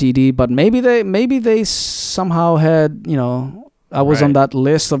that CD, but maybe they somehow had, I was on Right. that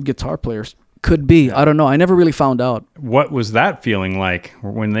list of guitar players. Could be. I don't know. I never really found out. what was that feeling like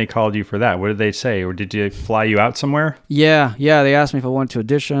when they called you for that? What did they say, or did they fly you out somewhere? Yeah. They asked me if I wanted to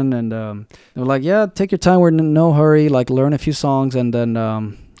audition, and they were like, yeah, take your time. We're in no hurry. Like, learn a few songs, and then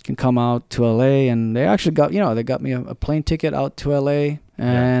you can come out to LA. And they actually got, they got me a plane ticket out to LA.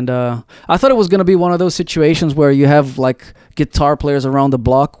 And I thought it was going to be one of those situations where you have like guitar players around the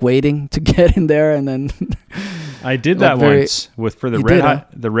block waiting to get in there, and then I did Like that very- once for the You Red did, Hot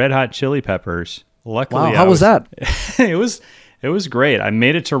the Red Hot Chili Peppers. Luckily, wow, how was that? it was great. I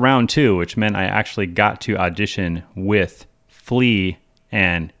made it to round 2, which meant I actually got to audition with Flea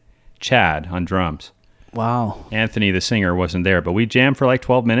and Chad on drums. Wow. Anthony, the singer, wasn't there, but we jammed for like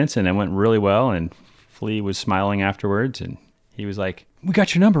 12 minutes, and it went really well. And Flea was smiling afterwards, and he was like, "We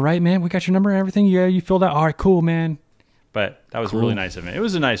got your number, right, man? We got your number and everything. Yeah, you filled out. All right, cool, man." But that was really nice of him. It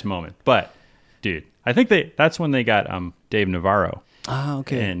was a nice moment. But dude, I think that's when they got Dave Navarro. Ah,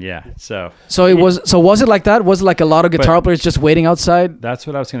 okay. And yeah, so Was it like that? Was it like a lot of guitar players just waiting outside? that's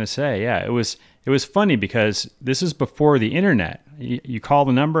what I was going to say. Yeah, it was funny because this is before the internet. You call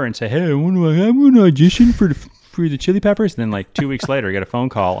the number and say, "Hey, I want to audition for the Chili Peppers." And then like 2 weeks later, I get a phone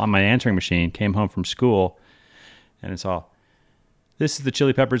call on my answering machine. Came home from school, and it's all, "This is the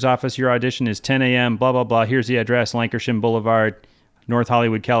Chili Peppers office. Your audition is 10 a.m. Blah blah blah. Here's the address: Lankershim Boulevard, North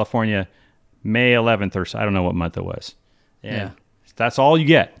Hollywood, California, May 11th or so. I don't know what month it was." And Yeah. that's all you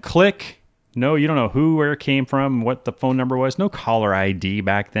get. Click. No, you don't know where it came from, what the phone number was. No caller ID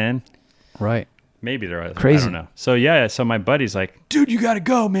back then. Right. Maybe there was. Crazy. I don't know. So yeah, so my buddy's like, "Dude, you got to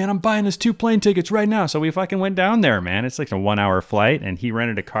go, man. I'm buying us 2 plane tickets right now." So we fucking went down there, man. It's like a 1-hour flight, and he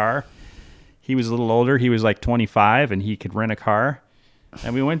rented a car. He was a little older. He was like 25, and he could rent a car.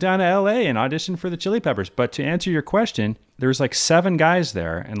 And we went down to LA and auditioned for the Chili Peppers. But to answer your question, there was like 7 guys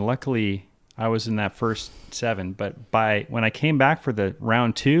there, and luckily I was in that first 7. But when I came back for the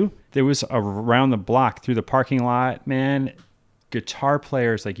round 2, there was around the block through the parking lot, man, guitar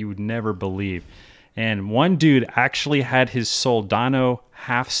players like you would never believe. And one dude actually had his Soldano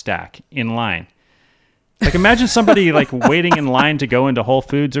half stack in line. Like imagine somebody like waiting in line to go into Whole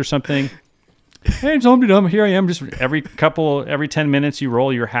Foods or something. "Hey, here I am. Just every 10 minutes you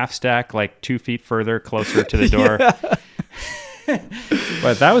roll your half stack like 2 feet further, closer to the door."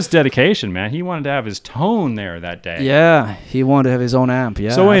 But that was dedication, man. He wanted to have his tone there that day. Yeah, he wanted to have his own amp.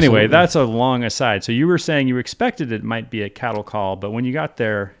 Yeah. So anyway, absolutely. that's a long aside. So you were saying you expected it might be a cattle call, but when you got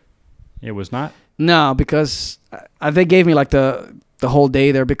there, It was not? No, because they gave me like the whole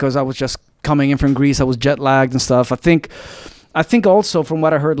day there because I was just coming in from Greece. I was jet lagged and stuff. I think also from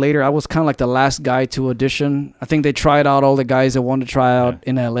what I heard later, I was kind of like the last guy to audition. I think they tried out all the guys that wanted to try out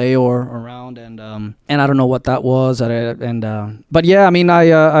in LA or around, and I don't know what that was. But yeah, I mean,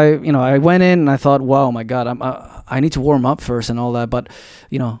 I went in and I thought, wow, my God, I need to warm up first and all that. But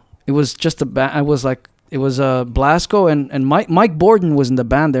it was just it was Blasco and Mike Borden was in the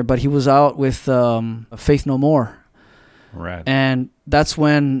band there, but he was out with Faith No More. Right. And that's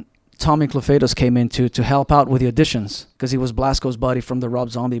when Tommy Clufetos came in to help out with the auditions because he was Blasco's buddy from the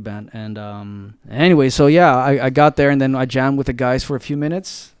Rob Zombie band. And anyway, so yeah, I got there and then I jammed with the guys for a few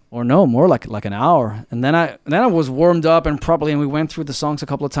minutes, or no, more like an hour. And then I was warmed up and we went through the songs a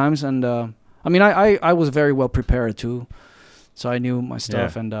couple of times. And I mean, I was very well prepared too. So I knew my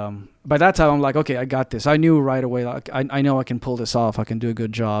stuff, and by that time I'm like, okay, I got this. I knew right away, like I know I can pull this off. I can do a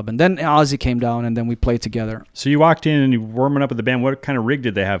good job. And then Ozzy came down, and then we played together. So you walked in and you were warming up with the band. What kind of rig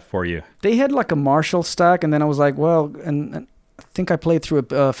did they have for you? They had like a Marshall stack, and then I was like, well, and I think I played through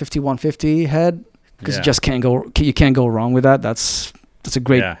a 5150 head because you just can't go wrong with that. That's a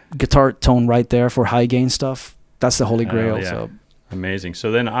great guitar tone right there for high gain stuff. That's the holy grail. Yeah. So amazing.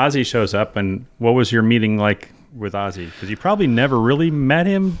 So then Ozzy shows up, and what was your meeting like with Ozzy? Because you probably never really met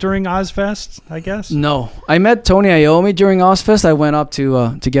him during Ozfest, I guess. No, I met Tony Iommi during Ozfest. I went up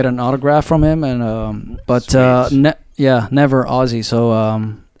to get an autograph from him, and but never Ozzy. So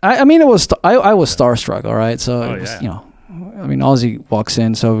I mean, I was starstruck. All right, so it was, I mean, Ozzy walks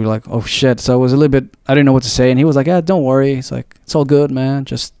in, so we're like, oh shit. So it was a little bit, I didn't know what to say, and he was like, yeah, don't worry. It's like, it's all good, man.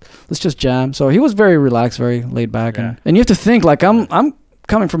 Let's just jam. So he was very relaxed, very laid back, and you have to think like I'm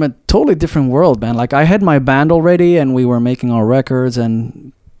coming from a totally different world, man. Like I had my band already and we were making our records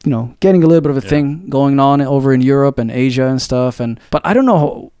and getting a little bit of a thing going on over in Europe and Asia and stuff, but I don't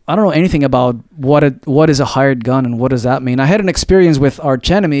know anything about what is a hired gun and what does that mean. I had an experience with Arch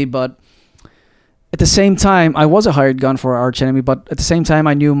Enemy, but at the same time I was a hired gun for Arch Enemy, but at the same time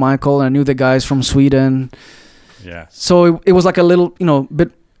I knew Michael and I knew the guys from Sweden. Yeah. So it was like a little,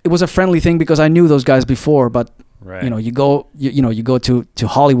 bit, it was a friendly thing because I knew those guys before, but right. You go to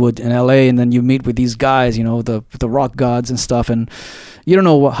Hollywood and LA, and then you meet with these guys, the rock gods and stuff, and you don't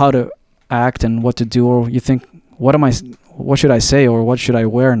know how to act and what to do, or you think, what should I say, or what should I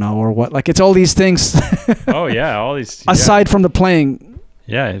wear now, or what? Like, it's all these things. Oh yeah, all these. Aside from the playing.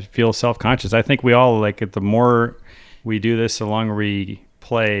 Yeah, it feels self-conscious. I think we all like it. The more we do this, the longer we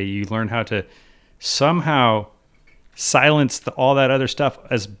play, you learn how to somehow silence all that other stuff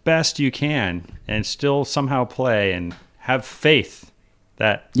as best you can and still somehow play and have faith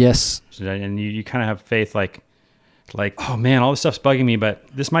that and you kind of have faith like oh man, all this stuff's bugging me, but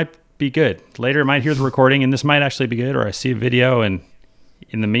this might be good later. I might hear the recording and this might actually be good, or I see a video, and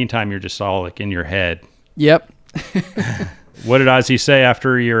in the meantime you're just all like in your head. Yep. What did Ozzy say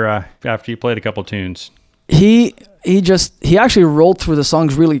after you played a couple tunes? He actually rolled through the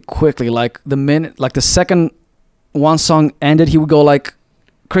songs really quickly. Like the second one song ended, he would go like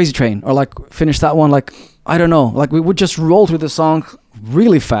Crazy Train, or like finish that one, like I don't know, like we would just roll through the song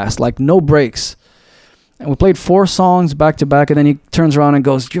really fast, like no breaks. And we played 4 songs back to back, and then he turns around and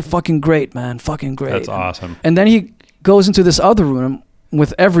goes, "You're fucking great, man, fucking great." That's awesome. And then he goes into this other room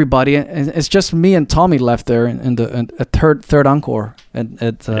with everybody, and it's just me and Tommy left there in the third encore.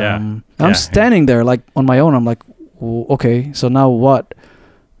 I'm standing there like on my own. I'm like, okay, so now what?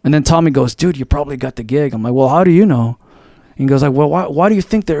 And then Tommy goes, "Dude, you probably got the gig." I'm like, "Well, how do you know?" And he goes like, "Well, why do you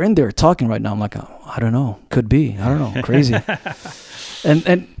think they're in there talking right now?" I'm like, "I don't know. Could be. I don't know. Crazy."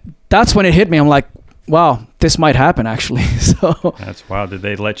 and that's when it hit me. I'm like, wow, this might happen actually. So that's wild. Did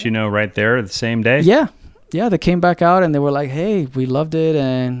they let you know right there the same day? Yeah. They came back out and they were like, "Hey, we loved it,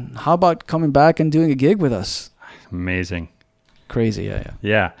 and how about coming back and doing a gig with us?" Amazing. Crazy.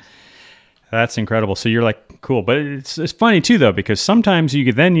 Yeah. That's incredible. So you're like, cool. But it's funny too, though, because sometimes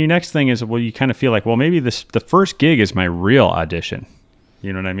your next thing is, well, you kind of feel like, well, maybe the first gig is my real audition.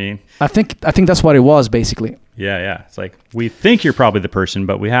 You know what I mean? I think that's what it was, basically. Yeah. It's like, we think you're probably the person,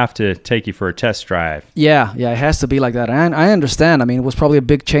 but we have to take you for a test drive. Yeah, it has to be like that. And I understand. I mean, it was probably a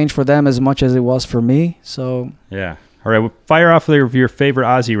big change for them as much as it was for me. So yeah. All right, well, fire off your favorite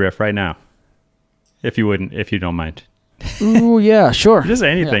Ozzy riff right now, if you don't mind. Ooh, yeah, sure. Just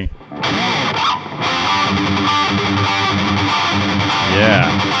anything.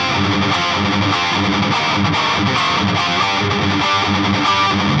 Yeah.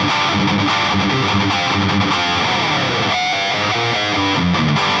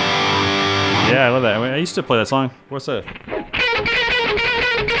 Yeah, I love that. I used to play that song. What's that?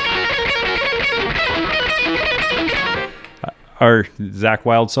 Or Zach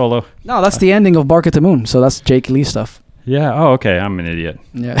Wild solo? No, that's the ending of Bark at the Moon. So that's Jake Lee stuff. Yeah. Oh, okay. I'm an idiot.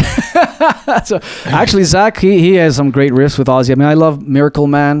 Yeah. So actually, Zach, he has some great riffs with Ozzy. I mean, I love Miracle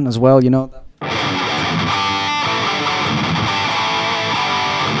Man as well. You know.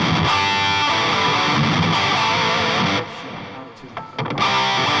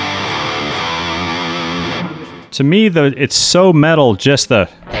 To me, it's so metal. Just the.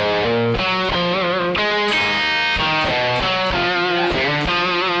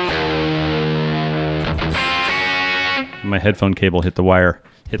 My headphone cable hit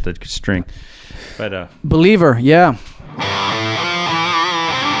the string. But Believer, yeah.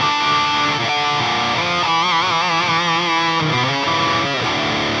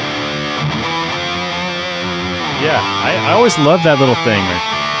 Yeah, I always loved that little thing.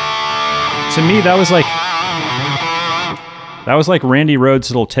 To me, that was like Randy Rhoads'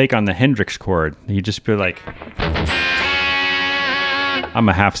 little take on the Hendrix chord. He'd just be like, I'm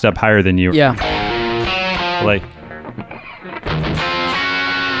a half step higher than you. Yeah. Like,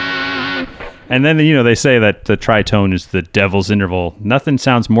 and then, you know, they say that the tritone is the devil's interval. Nothing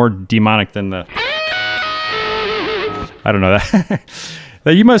sounds more demonic than the... I don't know that.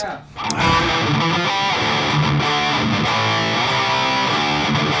 That you must...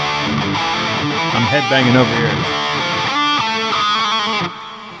 I'm headbanging over here.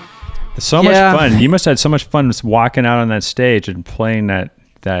 So much fun. You must have had so much fun just walking out on that stage and playing that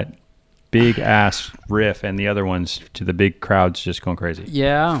big ass riff and the other ones to the big crowds just going crazy.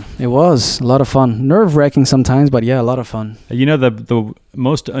 Yeah, it was a lot of fun. Nerve-wracking sometimes, but yeah, a lot of fun. You know, the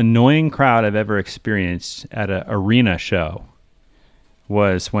most annoying crowd I've ever experienced at an arena show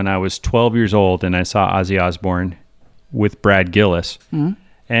was when I was 12 years old and I saw Ozzy Osbourne with Brad Gillis. Mm-hmm.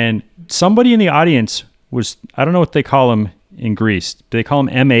 And somebody in the audience was, I don't know what they call them in Greece. Do they call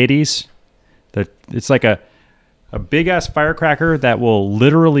them M80s? It's like a big ass firecracker that will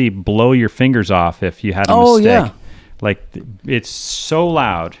literally blow your fingers off if you had a mistake. Yeah. Like, it's so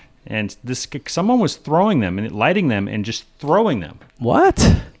loud, and someone was throwing them and lighting them and just throwing them.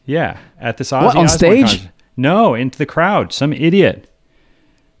 What? Yeah, at this Ozzy on stage? Concert. No, into the crowd. Some idiot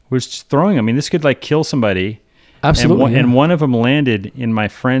was just throwing them. I mean, this could like kill somebody. Absolutely. And one of them landed in my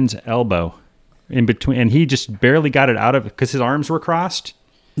friend's elbow, in between, and he just barely got it out of because his arms were crossed.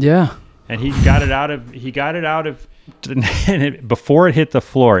 Yeah. And he got it out of, and before it hit the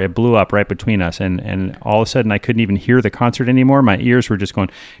floor, it blew up right between us. And all of a sudden, I couldn't even hear the concert anymore. My ears were just going,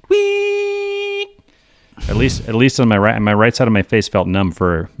 wee. At least on my right side of my face felt numb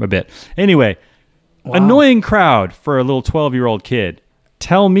for a bit. Anyway, wow. Annoying crowd for a little 12-year-old kid.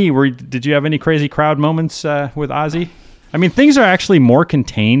 Tell me, did you have any crazy crowd moments with Ozzy? I mean, things are actually more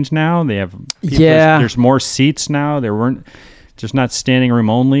contained now. They have there's more seats now. There's not standing room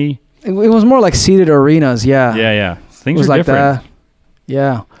only. It was more like seated arenas, yeah. Yeah. Things was are like different. That.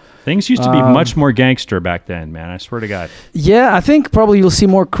 Yeah. Things used to be much more gangster back then, man. I swear to God. Yeah, I think probably you'll see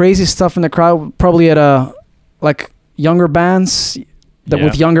more crazy stuff in the crowd, probably at like younger bands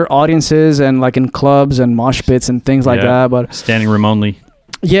with younger audiences and like in clubs and mosh pits and things like that. But standing room only.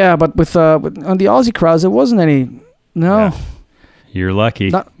 Yeah, but with on the Aussie crowds, there wasn't any. No. Yeah. You're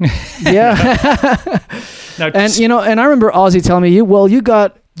lucky. Yeah. And you know, and I remember Ozzy telling me, you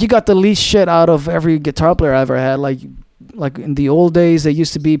got the least shit out of every guitar player I ever had. Like in the old days, there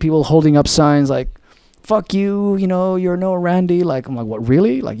used to be people holding up signs like, fuck you, you know, you're no Randy. Like, I'm like, what,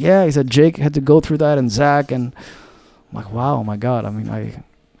 really? Like, yeah, he said Jake had to go through that, and Zach, and I'm like, wow, oh my God. I mean,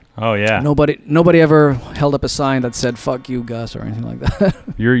 oh yeah. Nobody ever held up a sign that said "fuck you, Gus" or anything like that.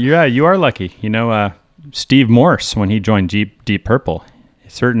 You are lucky. You know, Steve Morse, when he joined Deep Purple,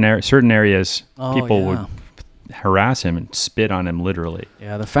 certain areas people would harass him and spit on him literally.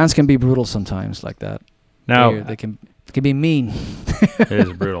 Yeah, the fans can be brutal sometimes like that. Now they can be mean. It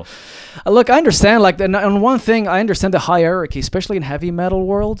is brutal. Look, I understand. Like, on one thing, I understand the hierarchy, especially in heavy metal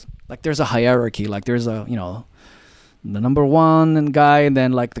world. Like, there's a hierarchy. Like, there's the number one guy, and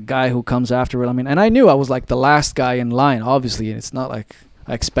then like the guy who comes after it. I mean, and I knew I was like the last guy in line, obviously, and it's not like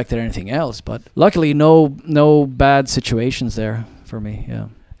I expected anything else. But luckily, no bad situations there for me. Yeah.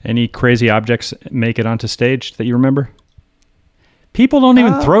 Any crazy objects make it onto stage that you remember? People don't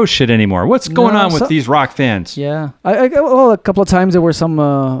even throw shit anymore. What's going on with these rock fans? Yeah, well, a couple of times there were some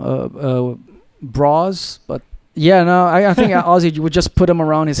bras, but yeah, no, I think Ozzy would just put them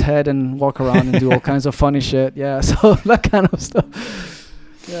around his head and walk around and do all kinds of funny shit. Yeah, so that kind of stuff.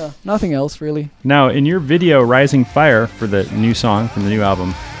 Yeah, nothing else really. Now, in your video, Rising Fire, for the new song from the new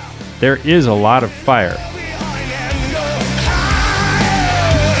album, there is a lot of fire.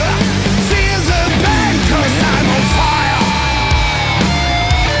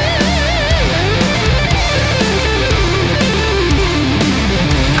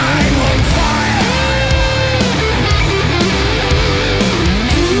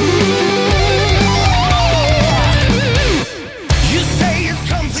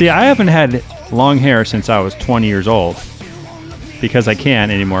 See, I haven't had long hair since I was 20 years old because I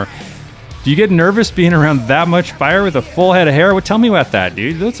can't anymore. Do you get nervous being around that much fire with a full head of hair? Well, tell me about that,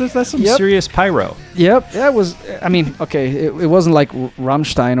 dude. That's some serious pyro. Yep. Yeah, it was. I mean, okay, it wasn't like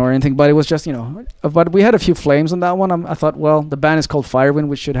Rammstein or anything, but it was just, but we had a few flames on that one. I thought, well, the band is called Firewind,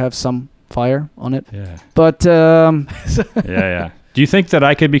 which should have some fire on it. Yeah. But yeah. Do you think that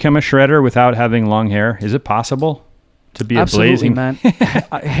I could become a shredder without having long hair? Is it possible to be absolutely, a blazing man?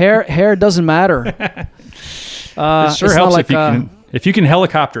 Hair doesn't matter. It sure helps if you can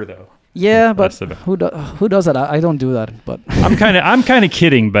helicopter though. Yeah, but who does that? I don't do that. But I'm kind of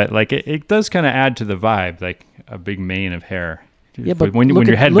kidding, but like it does kind of add to the vibe, like a big mane of hair. Yeah, but when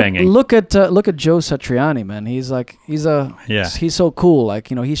you're headbanging, look at Joe Satriani, man. He's so cool. Like,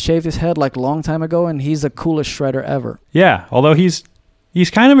 he shaved his head like a long time ago, and he's the coolest shredder ever. Yeah, although he's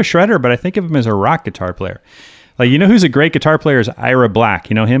kind of a shredder, but I think of him as a rock guitar player. Like, who's a great guitar player is Ira Black.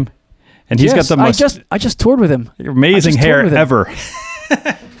 You know him? And he's got the most I just toured with him. Amazing hair ever.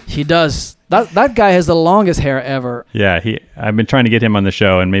 He does. That guy has the longest hair ever. Yeah, I've been trying to get him on the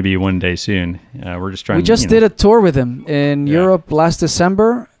show, and maybe one day soon. We're just trying. We just did a tour with him in Europe last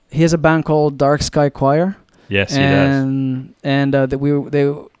December. He has a band called Dark Sky Choir. Yes, he does. And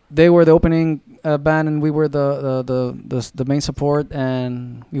they were the opening band, and we were the main support,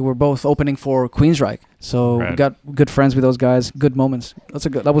 and we were both opening for Queensryche. So we got good friends with those guys. Good moments.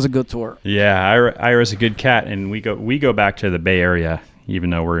 That was a good tour. Yeah, Ira's a good cat, and we go back to the Bay Area, even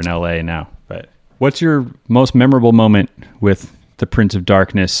though we're in LA now. But what's your most memorable moment with the Prince of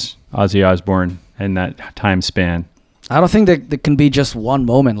Darkness, Ozzy Osbourne, and that time span? I don't think that there can be just one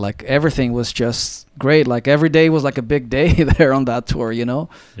moment. Like, everything was just great. Like, every day was like a big day there on that tour,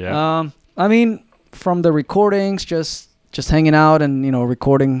 Yeah. I mean, from the recordings, just hanging out and,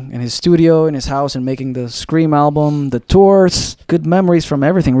 recording in his studio, in his house, and making the Scream album, the tours, good memories from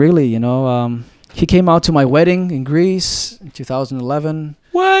everything, really, He came out to my wedding in Greece in 2011.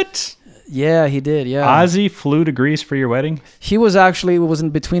 What? Yeah, he did. Yeah. Ozzy flew to Greece for your wedding? He was in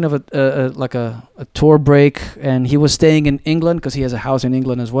between of a tour break, and he was staying in England because he has a house in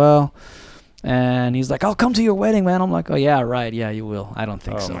England as well. And he's like, "I'll come to your wedding, man." I'm like, "Oh yeah, right. Yeah, you will." I don't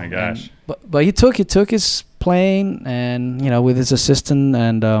think so. Oh my gosh. But he took his plane, and with his assistant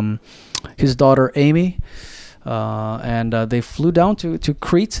and his daughter Amy. And they flew down to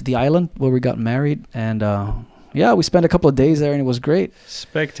Crete, the island where we got married, and we spent a couple of days there, and it was great.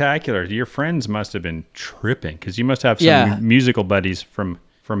 Spectacular. Your friends must have been tripping, because you must have some musical buddies from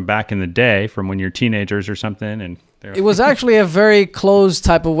back in the day, from when you're teenagers or something. And it was actually a very closed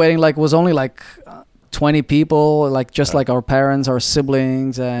type of wedding. Like, it was only like 20 people, like just like our parents, our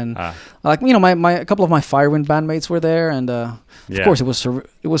siblings, and like a couple of my Firewind bandmates were there, and of course it was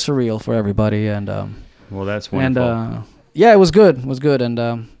surreal for everybody, and. Well, that's wonderful. And it was good. It was good, and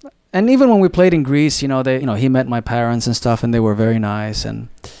even when we played in Greece, he met my parents and stuff, and they were very nice. And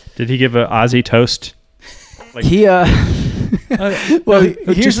did he give a Ozzy toast? Like, he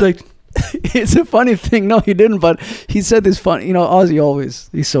here's like, it's a funny thing. No, he didn't, but he said this funny. Ozzy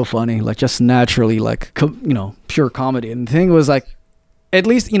he's so funny, like just naturally, like pure comedy. And the thing was, like, at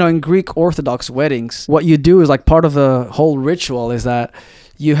least in Greek Orthodox weddings, what you do is, like, part of the whole ritual is that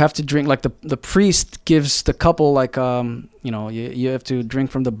you have to drink, like, the priest gives the couple, like, you have to drink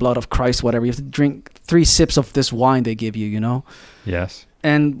from the blood of Christ, whatever. You have to drink 3 sips of this wine they give you, Yes.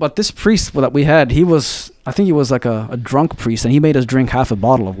 But this priest that we had, I think he was like a drunk priest, and he made us drink half a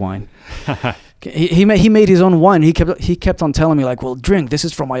bottle of wine. he made his own wine. He kept on telling me, like, "Well, drink. This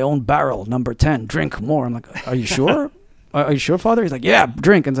is from my own barrel, number 10. Drink more." I'm like, "Are you sure?" Are you sure, Father? He's like, "Yeah,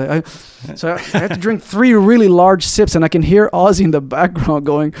 drink." And so I had to drink 3 really large sips, and I can hear Ozzy in the background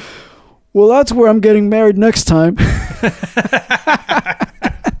going, "Well, that's where I'm getting married next time."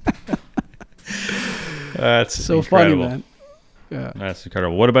 That's so incredible. funny, man. Yeah, that's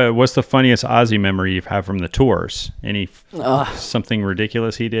incredible. What's the funniest Ozzy memory you've had from the tours? Any something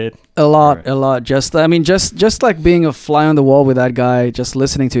ridiculous he did? A lot. Just like being a fly on the wall with that guy. Just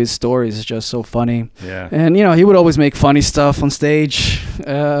listening to his stories is just so funny. Yeah. And he would always make funny stuff on stage.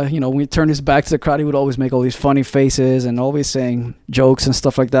 When he turned his back to the crowd, he would always make all these funny faces and always saying jokes and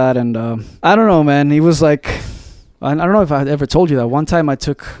stuff like that. And I don't know, man. He was like, I don't know if I ever told you that. One time I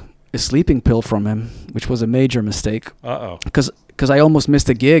took a sleeping pill from him, which was a major mistake. Uh-oh. Because I almost missed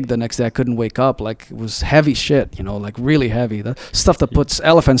a gig the next day. I couldn't wake up. Like, it was heavy shit, like really heavy. The stuff that puts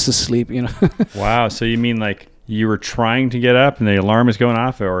elephants to sleep, Wow. So you mean like you were trying to get up and the alarm is going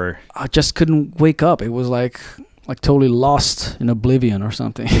off, or? I just couldn't wake up. It was like totally lost in oblivion or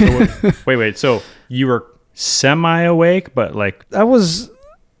something. Wait. So you were semi-awake, but like... I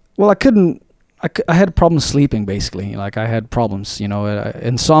couldn't I had problems sleeping, basically. Like, I had problems,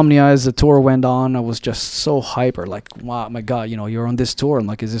 insomnia as the tour went on. I was just so hyper, like, wow, my God, you're on this tour. I'm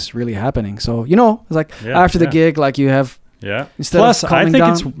like, is this really happening? So, it's like after the gig, like you have, instead Plus, of calming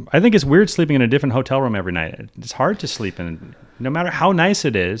down. I think it's weird sleeping in a different hotel room every night. It's hard to sleep in, no matter how nice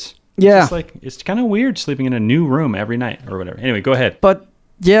it is. Yeah. It's kind of weird sleeping in a new room every night or whatever. Anyway, go ahead. But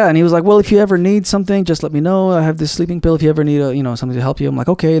yeah, and he was like, well, if you ever need something, just let me know. I have this sleeping pill if you ever need something to help you. I'm like,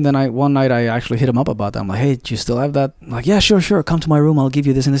 okay. And then one night I actually hit him up about that. I'm like, hey, do you still have that? I'm like, yeah, sure. Come to my room. I'll give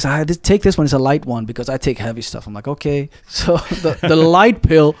you this and this. I take this one. It's a light one because I take heavy stuff. I'm like, okay. So the light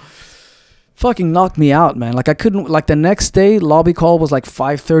pill fucking knocked me out, man. Like, I couldn't, like, the next day lobby call was like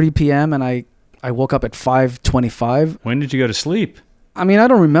 5:30 p.m. and I woke up at 5:25. When did you go to sleep? I mean, I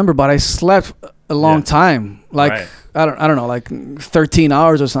don't remember, but I slept a long time. Like, right. I don't know, like 13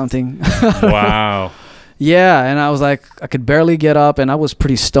 hours or something. Wow. Yeah, and I was like, I could barely get up, and I was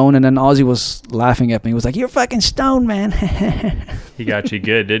pretty stoned. And then Ozzy was laughing at me. He was like, "You're fucking stoned, man." He got you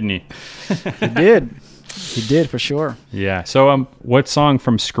good, didn't he? He did. He did, for sure. Yeah. So, what song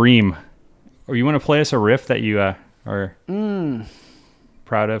from Scream? Or you want to play us a riff that you are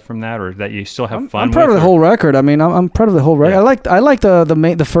proud of from that, or that you still have fun with? I'm proud of the whole record. I mean, I'm proud of the whole record. Yeah. I like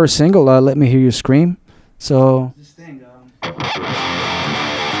the first single, "Let Me Hear You Scream." So this thing.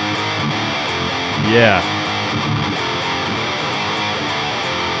 Yeah.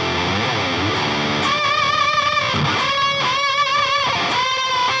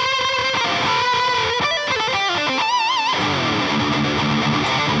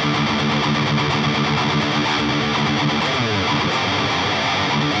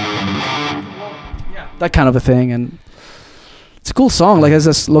 That kind of a thing, and it's a cool song. Like, it has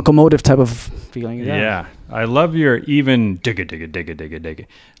this locomotive type of feeling. Yeah. I love your even digga.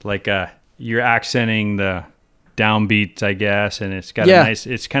 Like you're accenting the downbeats, I guess, and it's got a nice.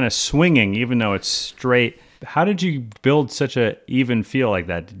 It's kind of swinging, even though it's straight. How did you build such a even feel like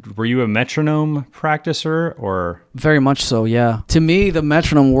that? Were you a metronome practicer, or? Very much so. Yeah. To me, the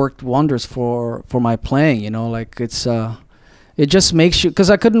metronome worked wonders for my playing. Like, it's. It just makes you, because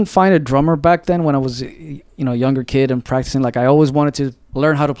I couldn't find a drummer back then when I was, a younger kid and practicing. Like, I always wanted to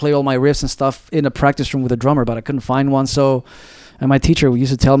learn how to play all my riffs and stuff in a practice room with a drummer, but I couldn't find one. So, and my teacher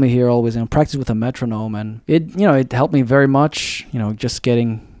used to tell me here always, practice with a metronome, and it helped me very much. Just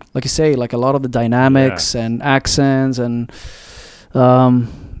getting, like you say, like a lot of the dynamics and accents and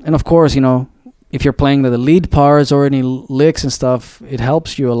of course, if you're playing the lead parts or any licks and stuff, it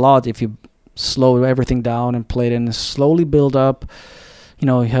helps you a lot if you slow everything down and play it and slowly build up.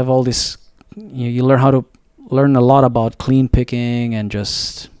 You have all this, you learn a lot about clean picking and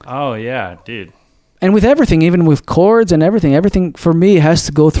just. Oh yeah, dude. And with everything, even with chords and everything for me has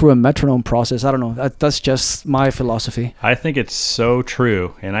to go through a metronome process. I don't know. That's just my philosophy. I think it's so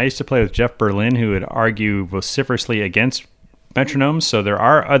true. And I used to play with Jeff Berlin, who would argue vociferously against metronomes. So there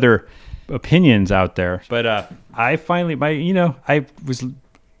are other opinions out there. But I finally, I was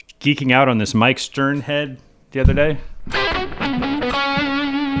geeking out on this Mike Stern head the other day.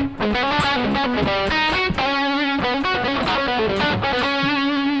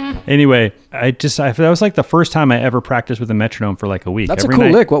 Anyway, that was like the first time I ever practiced with a metronome for like a week. That's a cool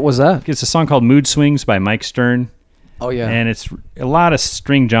lick. What was that? It's a song called Mood Swings by Mike Stern. Oh, yeah. And it's a lot of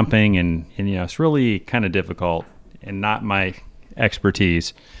string jumping and it's really kind of difficult and not my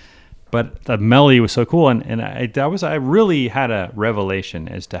expertise. But the melody was so cool, and I really had a revelation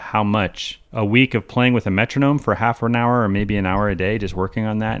as to how much a week of playing with a metronome for half an hour or maybe an hour a day, just working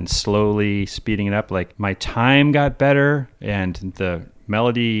on that and slowly speeding it up. Like, my time got better and the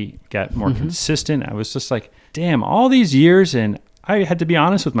melody got more consistent. I was just like, damn, all these years, and I had to be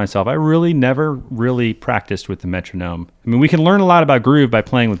honest with myself. I really never really practiced with the metronome. I mean, we can learn a lot about groove by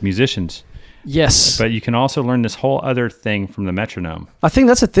playing with musicians. Yes. But you can also learn this whole other thing from the metronome. I think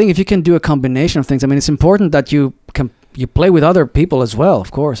that's the thing. If you can do a combination of things, I mean, it's important that you play with other people as well,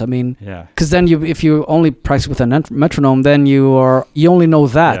 of course. I mean, because then if you only practice with a metronome, then you only know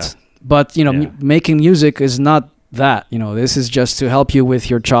that. Yeah. But, making music is not that. This is just to help you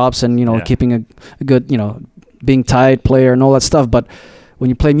with your chops and, keeping a good, being tight player and all that stuff. But when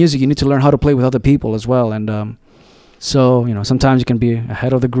you play music, you need to learn how to play with other people as well. And, so, sometimes you can be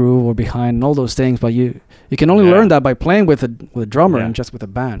ahead of the groove or behind and all those things, but you can only learn that by playing with a drummer and just with a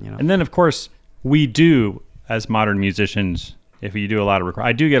band, And then, of course, we do, as modern musicians, if you do a lot of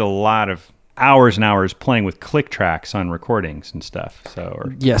I do get a lot of hours and hours playing with click tracks on recordings and stuff.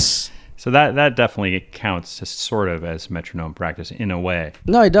 Yes. So that definitely counts sort of as metronome practice in a way.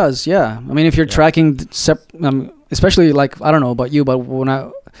 No, it does, yeah. I mean, if you're tracking, especially like, I don't know about you, but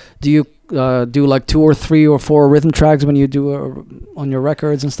do you do like 2 or 3 or 4 rhythm tracks when you do on your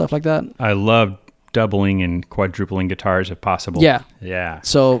records and stuff like that? I love doubling and quadrupling guitars if possible. Yeah. Yeah.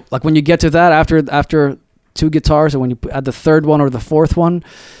 So like when you get to that after 2 guitars, or when you add the 3rd one or the 4th one,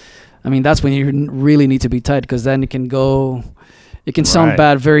 I mean, that's when you really need to be tight, because then it can sound Right.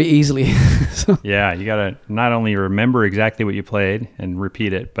 bad very easily. So, Yeah, you got to not only remember exactly what you played and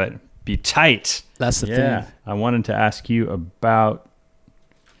repeat it, but be tight. that's the Yeah. thing. I wanted to ask you about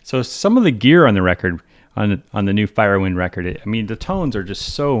some of the gear on the record, on the new Firewind record. I mean, the tones are just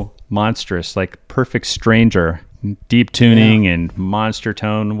so monstrous, like Perfect Stranger, deep tuning and monster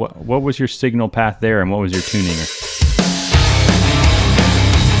tone. What was your signal path there, and what was your tuning?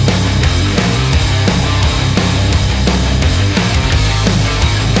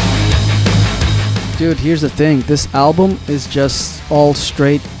 Dude, here's the thing. This album is just all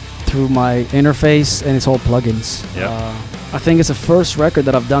straight through my interface, and it's all plugins. Yep. I think it's the first record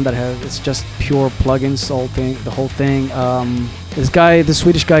that I've done that it's just pure plugins, the whole thing. This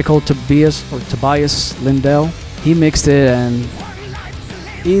Swedish guy called Tobias Lindell, he mixed it, and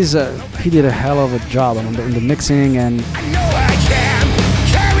he did a hell of a job in the mixing, and I know I can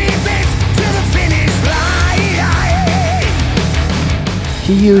carry this to the finish line.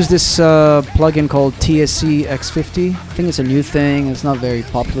 he used this plugin called TSC X50. I think it's a new thing. It's not very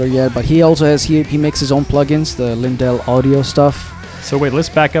popular yet, but he also he makes his own plugins, the Lindell audio stuff. So wait, let's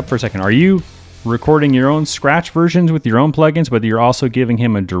back up for a second. Are you recording your own scratch versions with your own plugins, but you're also giving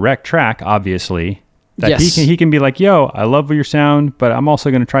him a direct track, obviously, that Yes. he can be like, yo, I love your sound, but I'm also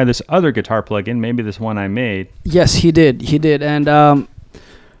going to try this other guitar plugin, maybe this one I made. Yes, he did, and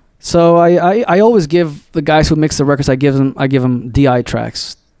so I always give the guys who mix the records, I give them DI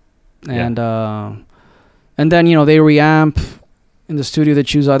tracks, and then they reamp in the studio. They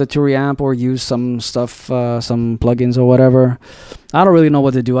choose either to reamp or use some stuff, some plugins or whatever. I don't really know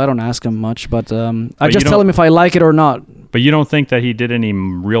what they do. I don't ask them much, but I you just tell don't- them if I like it or not. But you don't think that he did any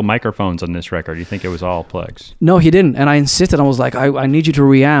real microphones on this record? You think it was all plugs? No, he didn't, and I insisted. I was like, I need you to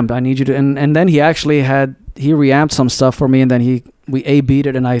reamp. I need you to, and then he actually reamped some stuff for me, and then we A-beat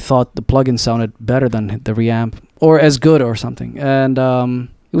it, and I thought the plugin sounded better than the reamp, or as good or something. And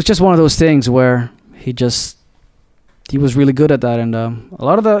it was just one of those things where he was really good at that. And a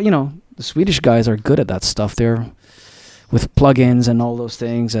lot of the Swedish guys are good at that stuff. They're with plugins and all those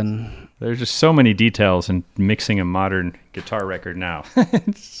things, and There's just so many details in mixing a modern guitar record now.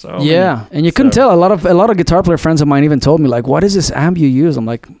 yeah, and you couldn't tell. A lot of guitar player friends of mine even told me, like, "What is this amp you use?" I'm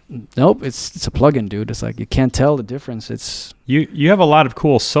like, "Nope, it's a plugin, dude. It's like you can't tell the difference. It's You have a lot of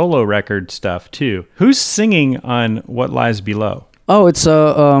cool solo record stuff too. Who's singing on What Lies Below? it's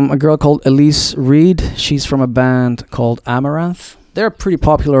a girl called Elise Reed. She's from a band called Amaranth. They're a pretty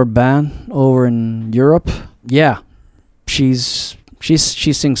popular band over in Europe. Yeah, she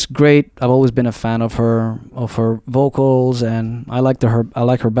sings great. I've always been a fan of her vocals, and I like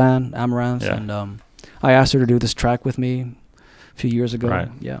her band Amaranth. Yeah. And I asked her to do this track with me a few years ago. Right.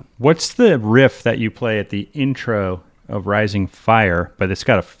 Yeah. What's the riff that you play at the intro of Rising Fire, but it's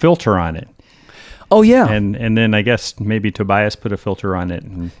got a filter on it? Oh yeah. And then I guess maybe Tobias put a filter on it.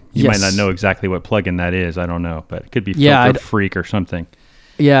 And you might Yes. not know exactly what plugin that is. I don't know, but it could be Yeah, Filter Freak or something.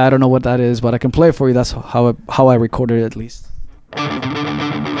 Yeah, I don't know what that is, but I can play it for you. That's how I recorded it, at least.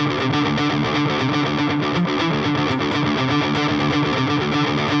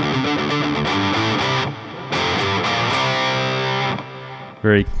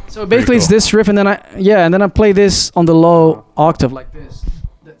 Very. So basically, it's cool. this riff, and then I play this on the low octave like this.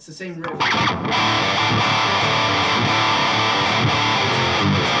 That's the same riff.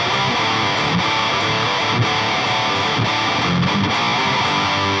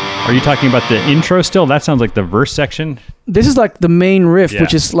 Are you talking about the intro still? That sounds like the verse section. This is like the main riff, Yeah,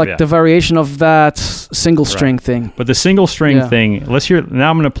 which is like yeah. the variation of that single string thing. But the single string Yeah. thing, let's hear. Now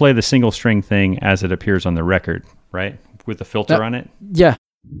I'm going to play the single string thing as it appears on the record, right? With the filter Yep. on it. Yeah.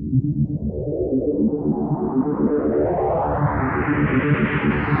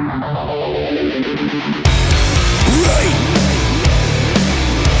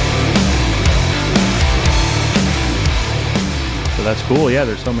 So that's cool. Yeah,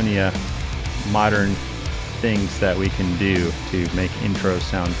 there's so many modern things that we can do to make intros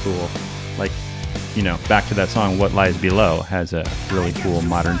sound cool. Like, back to that song, What Lies Below, has a really cool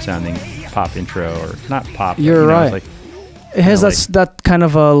modern sounding pop intro, or not pop. but, You're right. It's like, It has like- that kind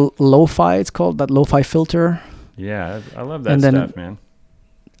of a lo-fi. It's called that lo-fi filter. yeah, I love that And then- stuff, man.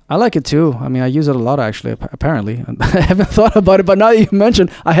 I like it too. I mean, I use it a lot actually. Apparently, I haven't thought about it, but now that you mentioned,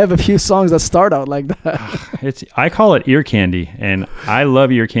 I have a few songs that start out like that. I call it ear candy, and I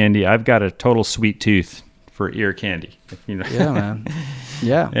love ear candy. I've got a total sweet tooth for ear candy. Yeah, man.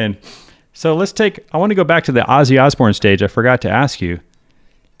 Yeah. And So I want to go back to the Ozzy Osbourne stage. I forgot to ask you.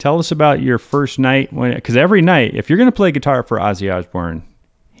 Tell us about your first night because every night, if you're going to play guitar for Ozzy Osbourne,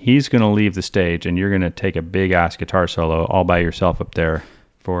 he's going to leave the stage and you're going to take a big ass guitar solo all by yourself up there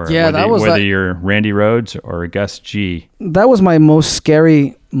for whether you're Randy Rhoads or Gus G. That was my most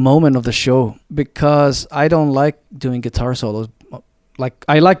scary moment of the show because I don't like doing guitar solos. Like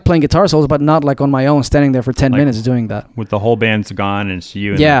I like playing guitar solos, but not like on my own, standing there for 10 minutes doing that. With the whole band's gone and it's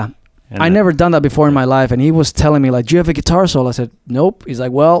you. I never done that before in my life. And he was telling me like, do you have a guitar solo? I said, nope. He's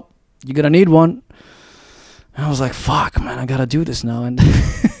like, well, you're going to need one. And I was like, fuck, man, I got to do this now. And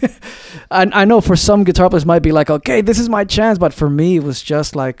I know for some guitar players might be like, okay, this is my chance. But for me, it was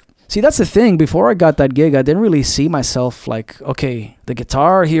just like, see, that's the thing. Before I got that gig, I didn't really see myself like, okay, the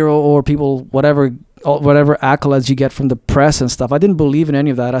guitar hero or people, whatever accolades you get from the press and stuff. I didn't believe in any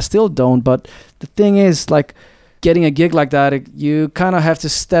of that. I still don't. But the thing is, like, getting a gig like that, you kind of have to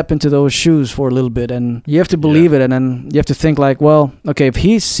step into those shoes for a little bit, and you have to believe it, and then you have to think like, well, okay, if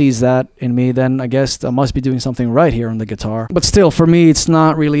he sees that in me, then I guess I must be doing something right here on the guitar. But still, for me, it's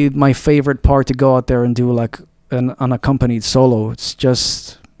not really my favorite part to go out there and do like an unaccompanied solo. It's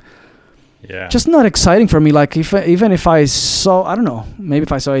just not exciting for me. Like even if I saw, I don't know, maybe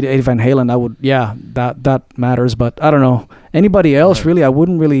if I saw Eddie Van Halen, I would, that matters. But I don't know, anybody else really, I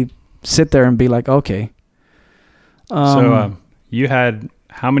wouldn't really sit there and be like, okay. So you had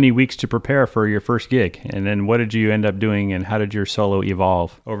how many weeks to prepare for your first gig? And then what did you end up doing and how did your solo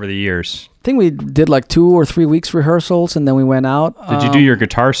evolve over the years? I think we did like 2 or 3 weeks rehearsals and then we went out. Did you do your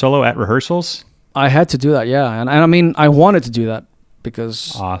guitar solo at rehearsals? I had to do that, yeah. And I mean, I wanted to do that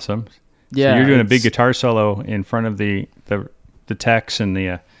because... Awesome. Yeah. So you're doing a big guitar solo in front of the techs and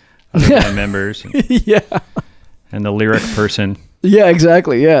the other band members. And the lyric person. Yeah,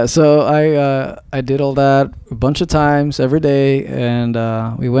 exactly. Yeah, so I did all that a bunch of times every day, and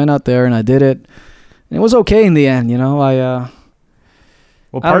we went out there and I did it, and it was okay in the end. You know,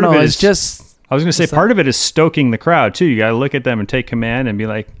 part of it is just. I was going to say part of it is stoking the crowd too. You got to look at them and take command and be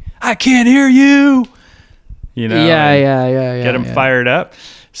like, "I can't hear you." You know. Yeah. Get them fired up.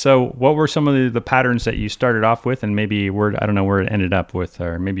 So, what were some of the patterns that you started off with, and maybe I don't know where it ended up with,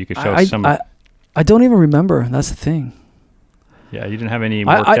 or maybe you could show us some. I don't even remember. That's the thing. Yeah, you didn't have any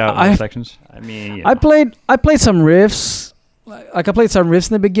worked out sections. I mean, you know. I played some riffs. Like I played some riffs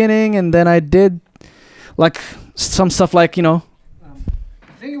in the beginning, and then I did like some stuff like, you know.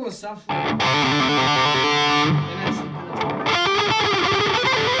 I think it was something.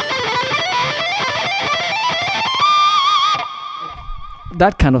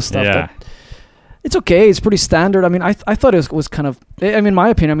 That kind of stuff. Yeah. It's okay. It's pretty standard. I mean, I thought it was kind of. I mean, in my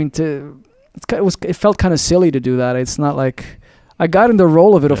opinion. I mean, it felt kind of silly to do that. It's not like. I got in the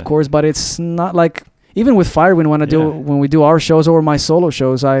role of it, of course, but it's not like even with Firewind when we do our shows or my solo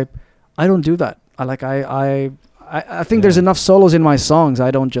shows, I don't do that. I think there's enough solos in my songs.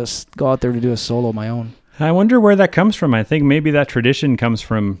 I don't just go out there to do a solo of my own. I wonder where that comes from. I think maybe that tradition comes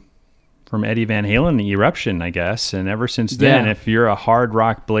from Eddie Van Halen, Eruption, I guess. And ever since then, if you're a hard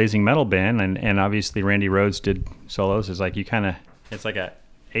rock blazing metal band, and obviously Randy Rhoads did solos, it's like it's like a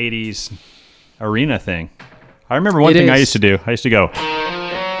 80s arena thing. I remember one thing I used to do. I used to go.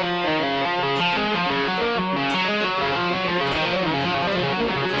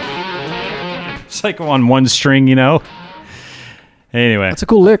 It's like on one string, you know. Anyway, that's a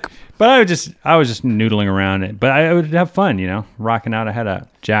cool lick. But I was just noodling around it. But I would have fun, you know, rocking out. I had a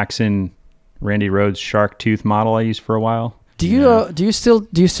Jackson Randy Rhoads shark tooth model I used for a while. Do you still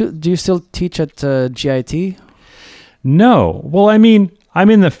teach at GIT? No. Well, I mean, I'm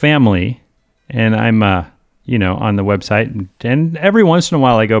in the family, and I'm you know, on the website, and every once in a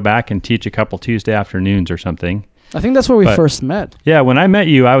while I go back and teach a couple Tuesday afternoons or something. I think that's where we first met. Yeah, when I met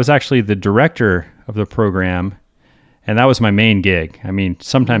you, I was actually the director of the program, and that was my main gig. I mean,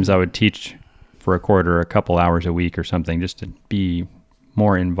 sometimes I would teach for a couple hours a week or something, just to be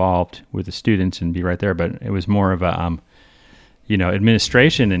more involved with the students and be right there. But it was more of a, you know,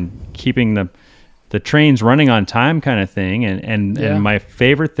 administration and keeping the trains running on time kind of thing. And my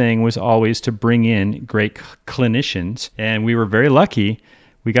favorite thing was always to bring in great clinicians. And we were very lucky.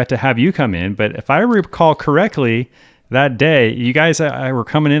 We got to have you come in. But if I recall correctly, that day, you guys were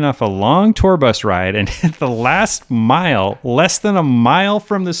coming in off a long tour bus ride. And at the last mile, less than a mile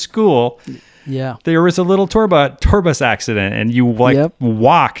from the school, there was a little tour bus accident. And you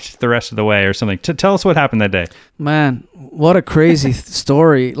walked the rest of the way or something. Tell us what happened that day. Man, what a crazy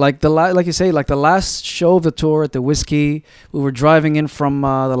story. Like like you say, like the last show of the tour at the Whiskey, we were driving in from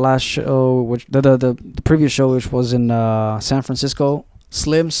the last show, which the previous show, which was in San Francisco,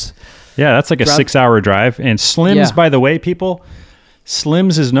 Slim's. Yeah, that's like a 6-hour drive. And Slim's, by the way, people,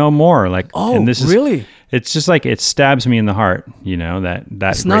 Slims is no more. Like, Oh, and this is, really? it's just like, it stabs me in the heart, that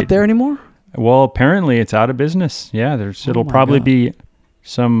It's not there anymore? Well, apparently it's out of business. Yeah. It'll my probably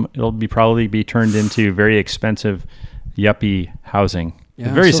God. probably be turned into very expensive yuppie housing.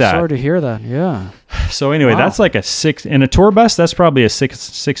 Yeah, Very I'm so sad. sorry to hear that. Yeah. So anyway, Wow. that's like in a tour bus, that's probably a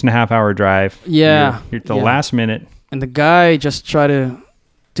 6.5 hour drive. Yeah, You're at the yeah. last minute. And the guy just tried to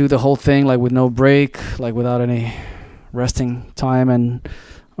do the whole thing like with no break, like without any resting time, and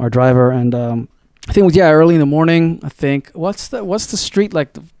our driver, and I think it was early in the morning. I think what's the street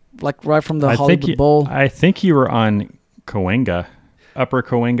like right from the Hollywood Bowl, I think you were on Cahuenga, Upper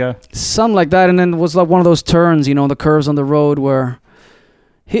Cahuenga. something like that, and then it was like one of those turns, the curves on the road where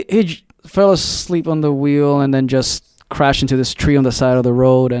he fell asleep on the wheel and then just crashed into this tree on the side of the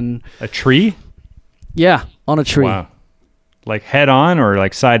road, and A tree? on a tree. Wow. Like head on or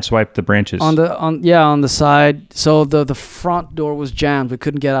like sideswipe the branches? On the side. So the front door was jammed. We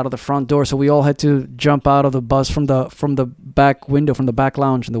couldn't get out of the front door, so we all had to jump out of the bus from the back window, from the back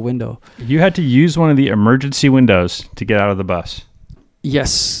lounge in the window. You had to use one of the emergency windows to get out of the bus.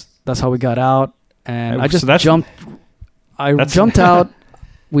 Yes, that's how we got out. And So I just that's- jumped. I that's- jumped out.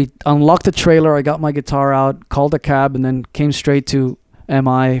 We unlocked the trailer. I got my guitar out, called a cab, and then came straight to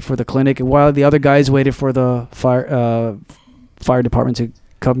MI for the clinic. While the other guys waited for the fire department to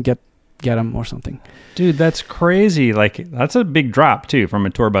come get him or something. Dude, that's crazy. Like, that's a big drop too from a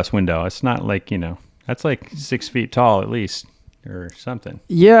tour bus window. It's not like, that's like 6 feet tall at least or something.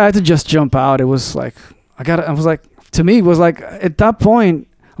 Yeah, I had to just jump out. It was like to me it was like at that point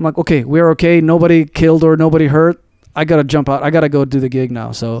I'm like, okay, we're okay. Nobody killed or nobody hurt. I gotta jump out. I gotta go do the gig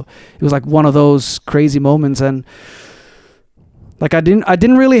now. So it was like one of those crazy moments, and like I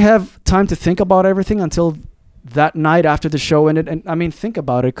didn't really have time to think about everything until that night after the show ended. And I mean, think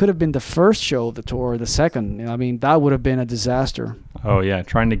about it. It could have been the first show of the tour or the second. I mean, that would have been a disaster. Oh yeah,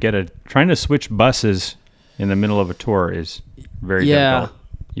 trying to switch buses in the middle of a tour is very difficult.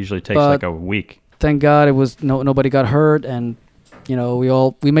 Usually takes But like a week. Thank God it was nobody got hurt, and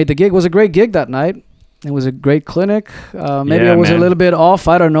we made the gig. It was a great gig that night. It was a great clinic. Maybe Yeah, I was man. a little bit off.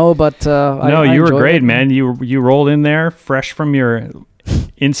 I don't know, but No, I you were enjoyed great, it. man. You rolled in there fresh from your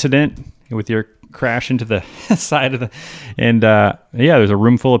incident with your crash into the side of the, and there's a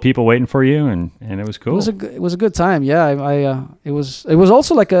room full of people waiting for you, and it was cool. It was a good time. Yeah, it was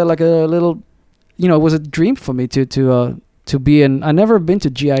also like a little, it was a dream for me to be in. I never been to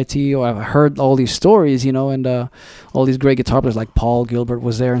GIT, or I've heard all these stories, and all these great guitar players like Paul Gilbert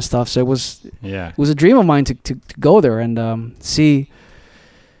was there and stuff. So it was a dream of mine to go there and see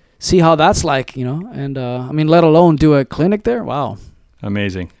how that's like, and I mean, let alone do a clinic there. Wow.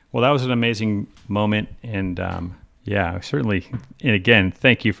 Amazing. Well, that was an amazing moment, and certainly. And again,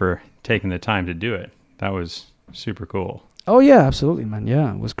 thank you for taking the time to do it. That was super cool. Oh yeah, absolutely, man.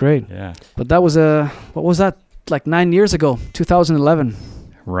 Yeah, it was great. Yeah. But that was what was that? Like 9 years ago, 2011.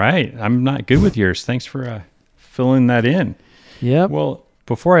 Right. I'm not good with yours. Thanks for filling that in. Yeah. Well,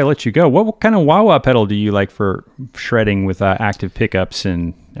 before I let you go, what kind of wah-wah pedal do you like for shredding with active pickups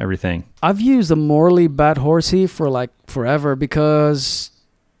and everything? I've used the Morley Bad Horsey for like forever because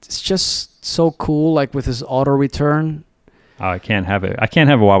it's just so cool, like with his auto return. Oh, I can't have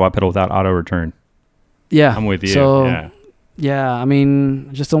a wah-wah pedal without auto return. Yeah. I'm with you. So, yeah, I mean,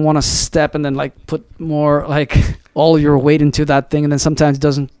 I just don't want to step and then like put more like all your weight into that thing, and then sometimes it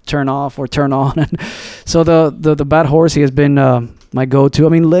doesn't turn off or turn on. And so the Bad Horsey has been my go-to. I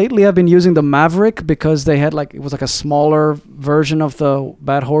mean, lately I've been using the Maverick because they had it was like a smaller version of the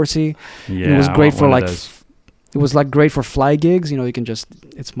Bad Horsey. Yeah. And it was I great want for one of like those. it was like great for fly gigs. You can just,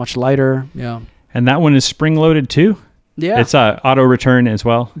 it's much lighter. Yeah. And that one is spring-loaded too? Yeah. It's auto return as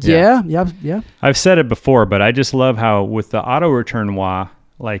well? Yeah. I've said it before, but I just love how with the auto return wah,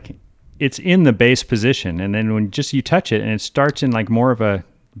 like it's in the bass position, and then when just you touch it and it starts in like more of a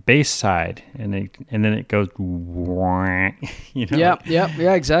bass side, and then it goes,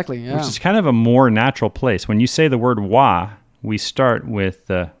 Yeah, exactly. Yeah. which is kind of a more natural place. When you say the word wah, we start with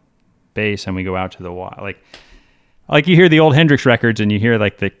the bass and we go out to the wah. Like you hear the old Hendrix records and you hear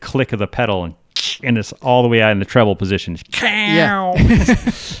like the click of the pedal and it's all the way out in the treble position. Yeah.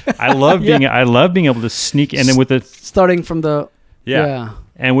 I love being able to sneak, and then with the Starting from the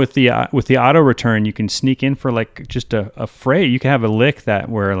and with the auto return, you can sneak in for like just a fray. You can have a lick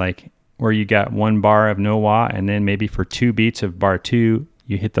where you got one bar of no wah, and then maybe for 2 beats of bar 2,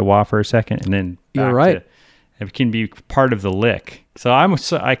 you hit the wah for a second, and then You're right. It can be part of the lick. So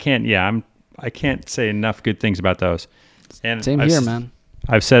I can't say enough good things about those. And Same here, man.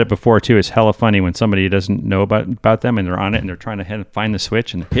 I've said it before too. It's hella funny when somebody doesn't know about them and they're on it and they're trying to find the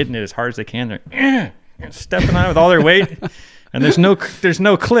switch and they're hitting it as hard as they can. They're stepping on it with all their weight. And there's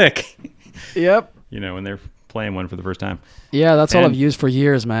no click, Yep. when they're playing one for the first time. Yeah, that's all And- I've used for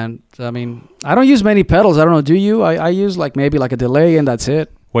years, man. I mean, I don't use many pedals. I don't know. Do you? I use like maybe like a delay and that's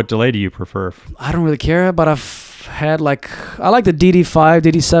it. What delay do you prefer? I don't really care, but I've had I like the DD5,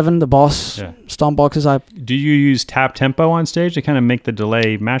 DD7, the Boss Yeah. stomp boxes. Do you use tap tempo on stage to kind of make the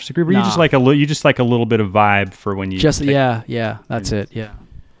delay match the groove? Or you Nah. just like a little bit of vibe for when you yeah, that's it. Yeah.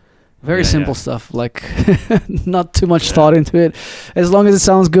 Very Yeah, simple yeah. stuff, like not too much thought into it. As long as it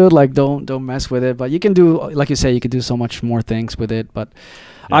sounds good, like don't mess with it. But you can do, like you say, you can do so much more things with it. But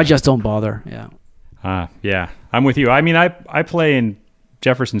I Yeah. just don't bother. Yeah. Yeah, I'm with you. I mean, I play in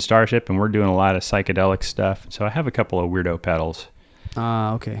Jefferson Starship, and we're doing a lot of psychedelic stuff. So I have a couple of weirdo pedals.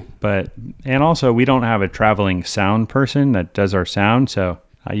 Okay. And also, we don't have a traveling sound person that does our sound, so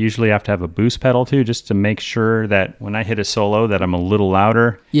I usually have to have a boost pedal too, just to make sure that when I hit a solo that I'm a little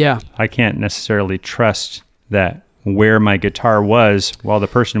louder. Yeah. I can't necessarily trust that where my guitar was while the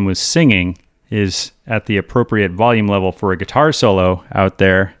person was singing is at the appropriate volume level for a guitar solo out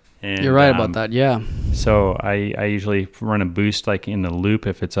there. And, You're right about that. Yeah. So I usually run a boost like in the loop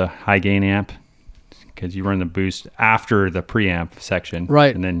if it's a high gain amp, because you run the boost after the preamp section,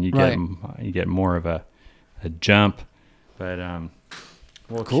 Right, And then you get more of a jump. But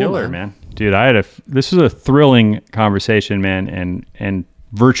well, Cool, killer, man. dude. This was a thrilling conversation, man, and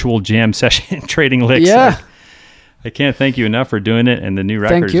virtual jam session trading licks. Yeah. I can't thank you enough for doing it, and the new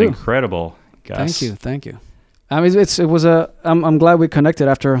record is you. incredible, Gus. Thank you. I mean, it was I'm glad we connected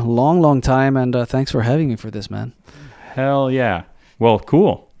after a long time, and thanks for having me for this, man. Hell yeah. Well,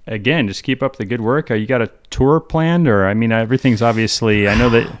 cool. Again, just keep up the good work. You got a tour planned, or I mean, everything's obviously. I know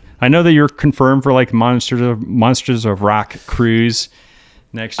that you're confirmed for like Monsters of Rock cruise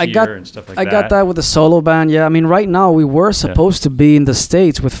next year and stuff like that. I got that with the solo band. Yeah, I mean, right now we were supposed to be in the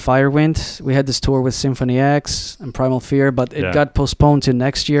States with Firewind. We had this tour with Symphony X and Primal Fear, but it got postponed to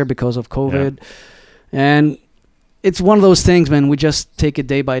next year because of COVID. Yeah. And it's one of those things, man. We just take it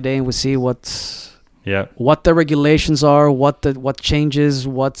day by day and we see what the regulations are, what changes,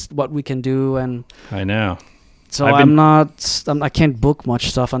 what we can do, and I know. so I can't book much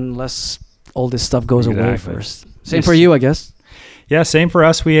stuff unless all this stuff goes away Exactly. first. Same for you, I guess. Yeah, same for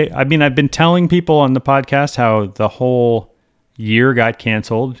us. I've been telling people on the podcast how the whole year got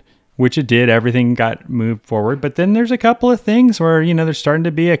canceled, which it did. Everything got moved forward. But then there's a couple of things where, there's starting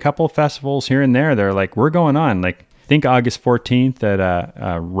to be a couple of festivals here and there. They're like, we're going on. Like, I think August 14th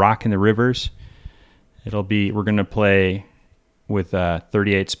at Rock in the Rivers. We're going to play with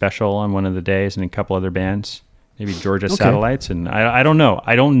 38 Special on one of the days and a couple other bands, maybe Georgia Satellites. And I don't know.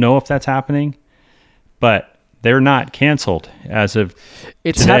 I don't know if that's happening, but they're not canceled as of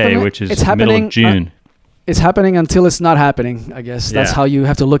today, which is middle of June. It's happening until it's not happening, I guess. That's how you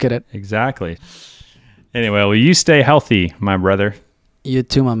have to look at it. Exactly. Anyway, well, you stay healthy, my brother. You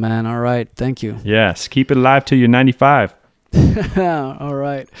too, my man. All right. Thank you. Yes. Keep it alive till you're 95. All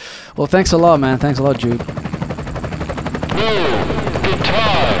right. Well, thanks a lot, man. Thanks a lot, Jude. No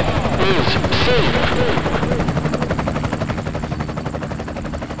guitar is safe.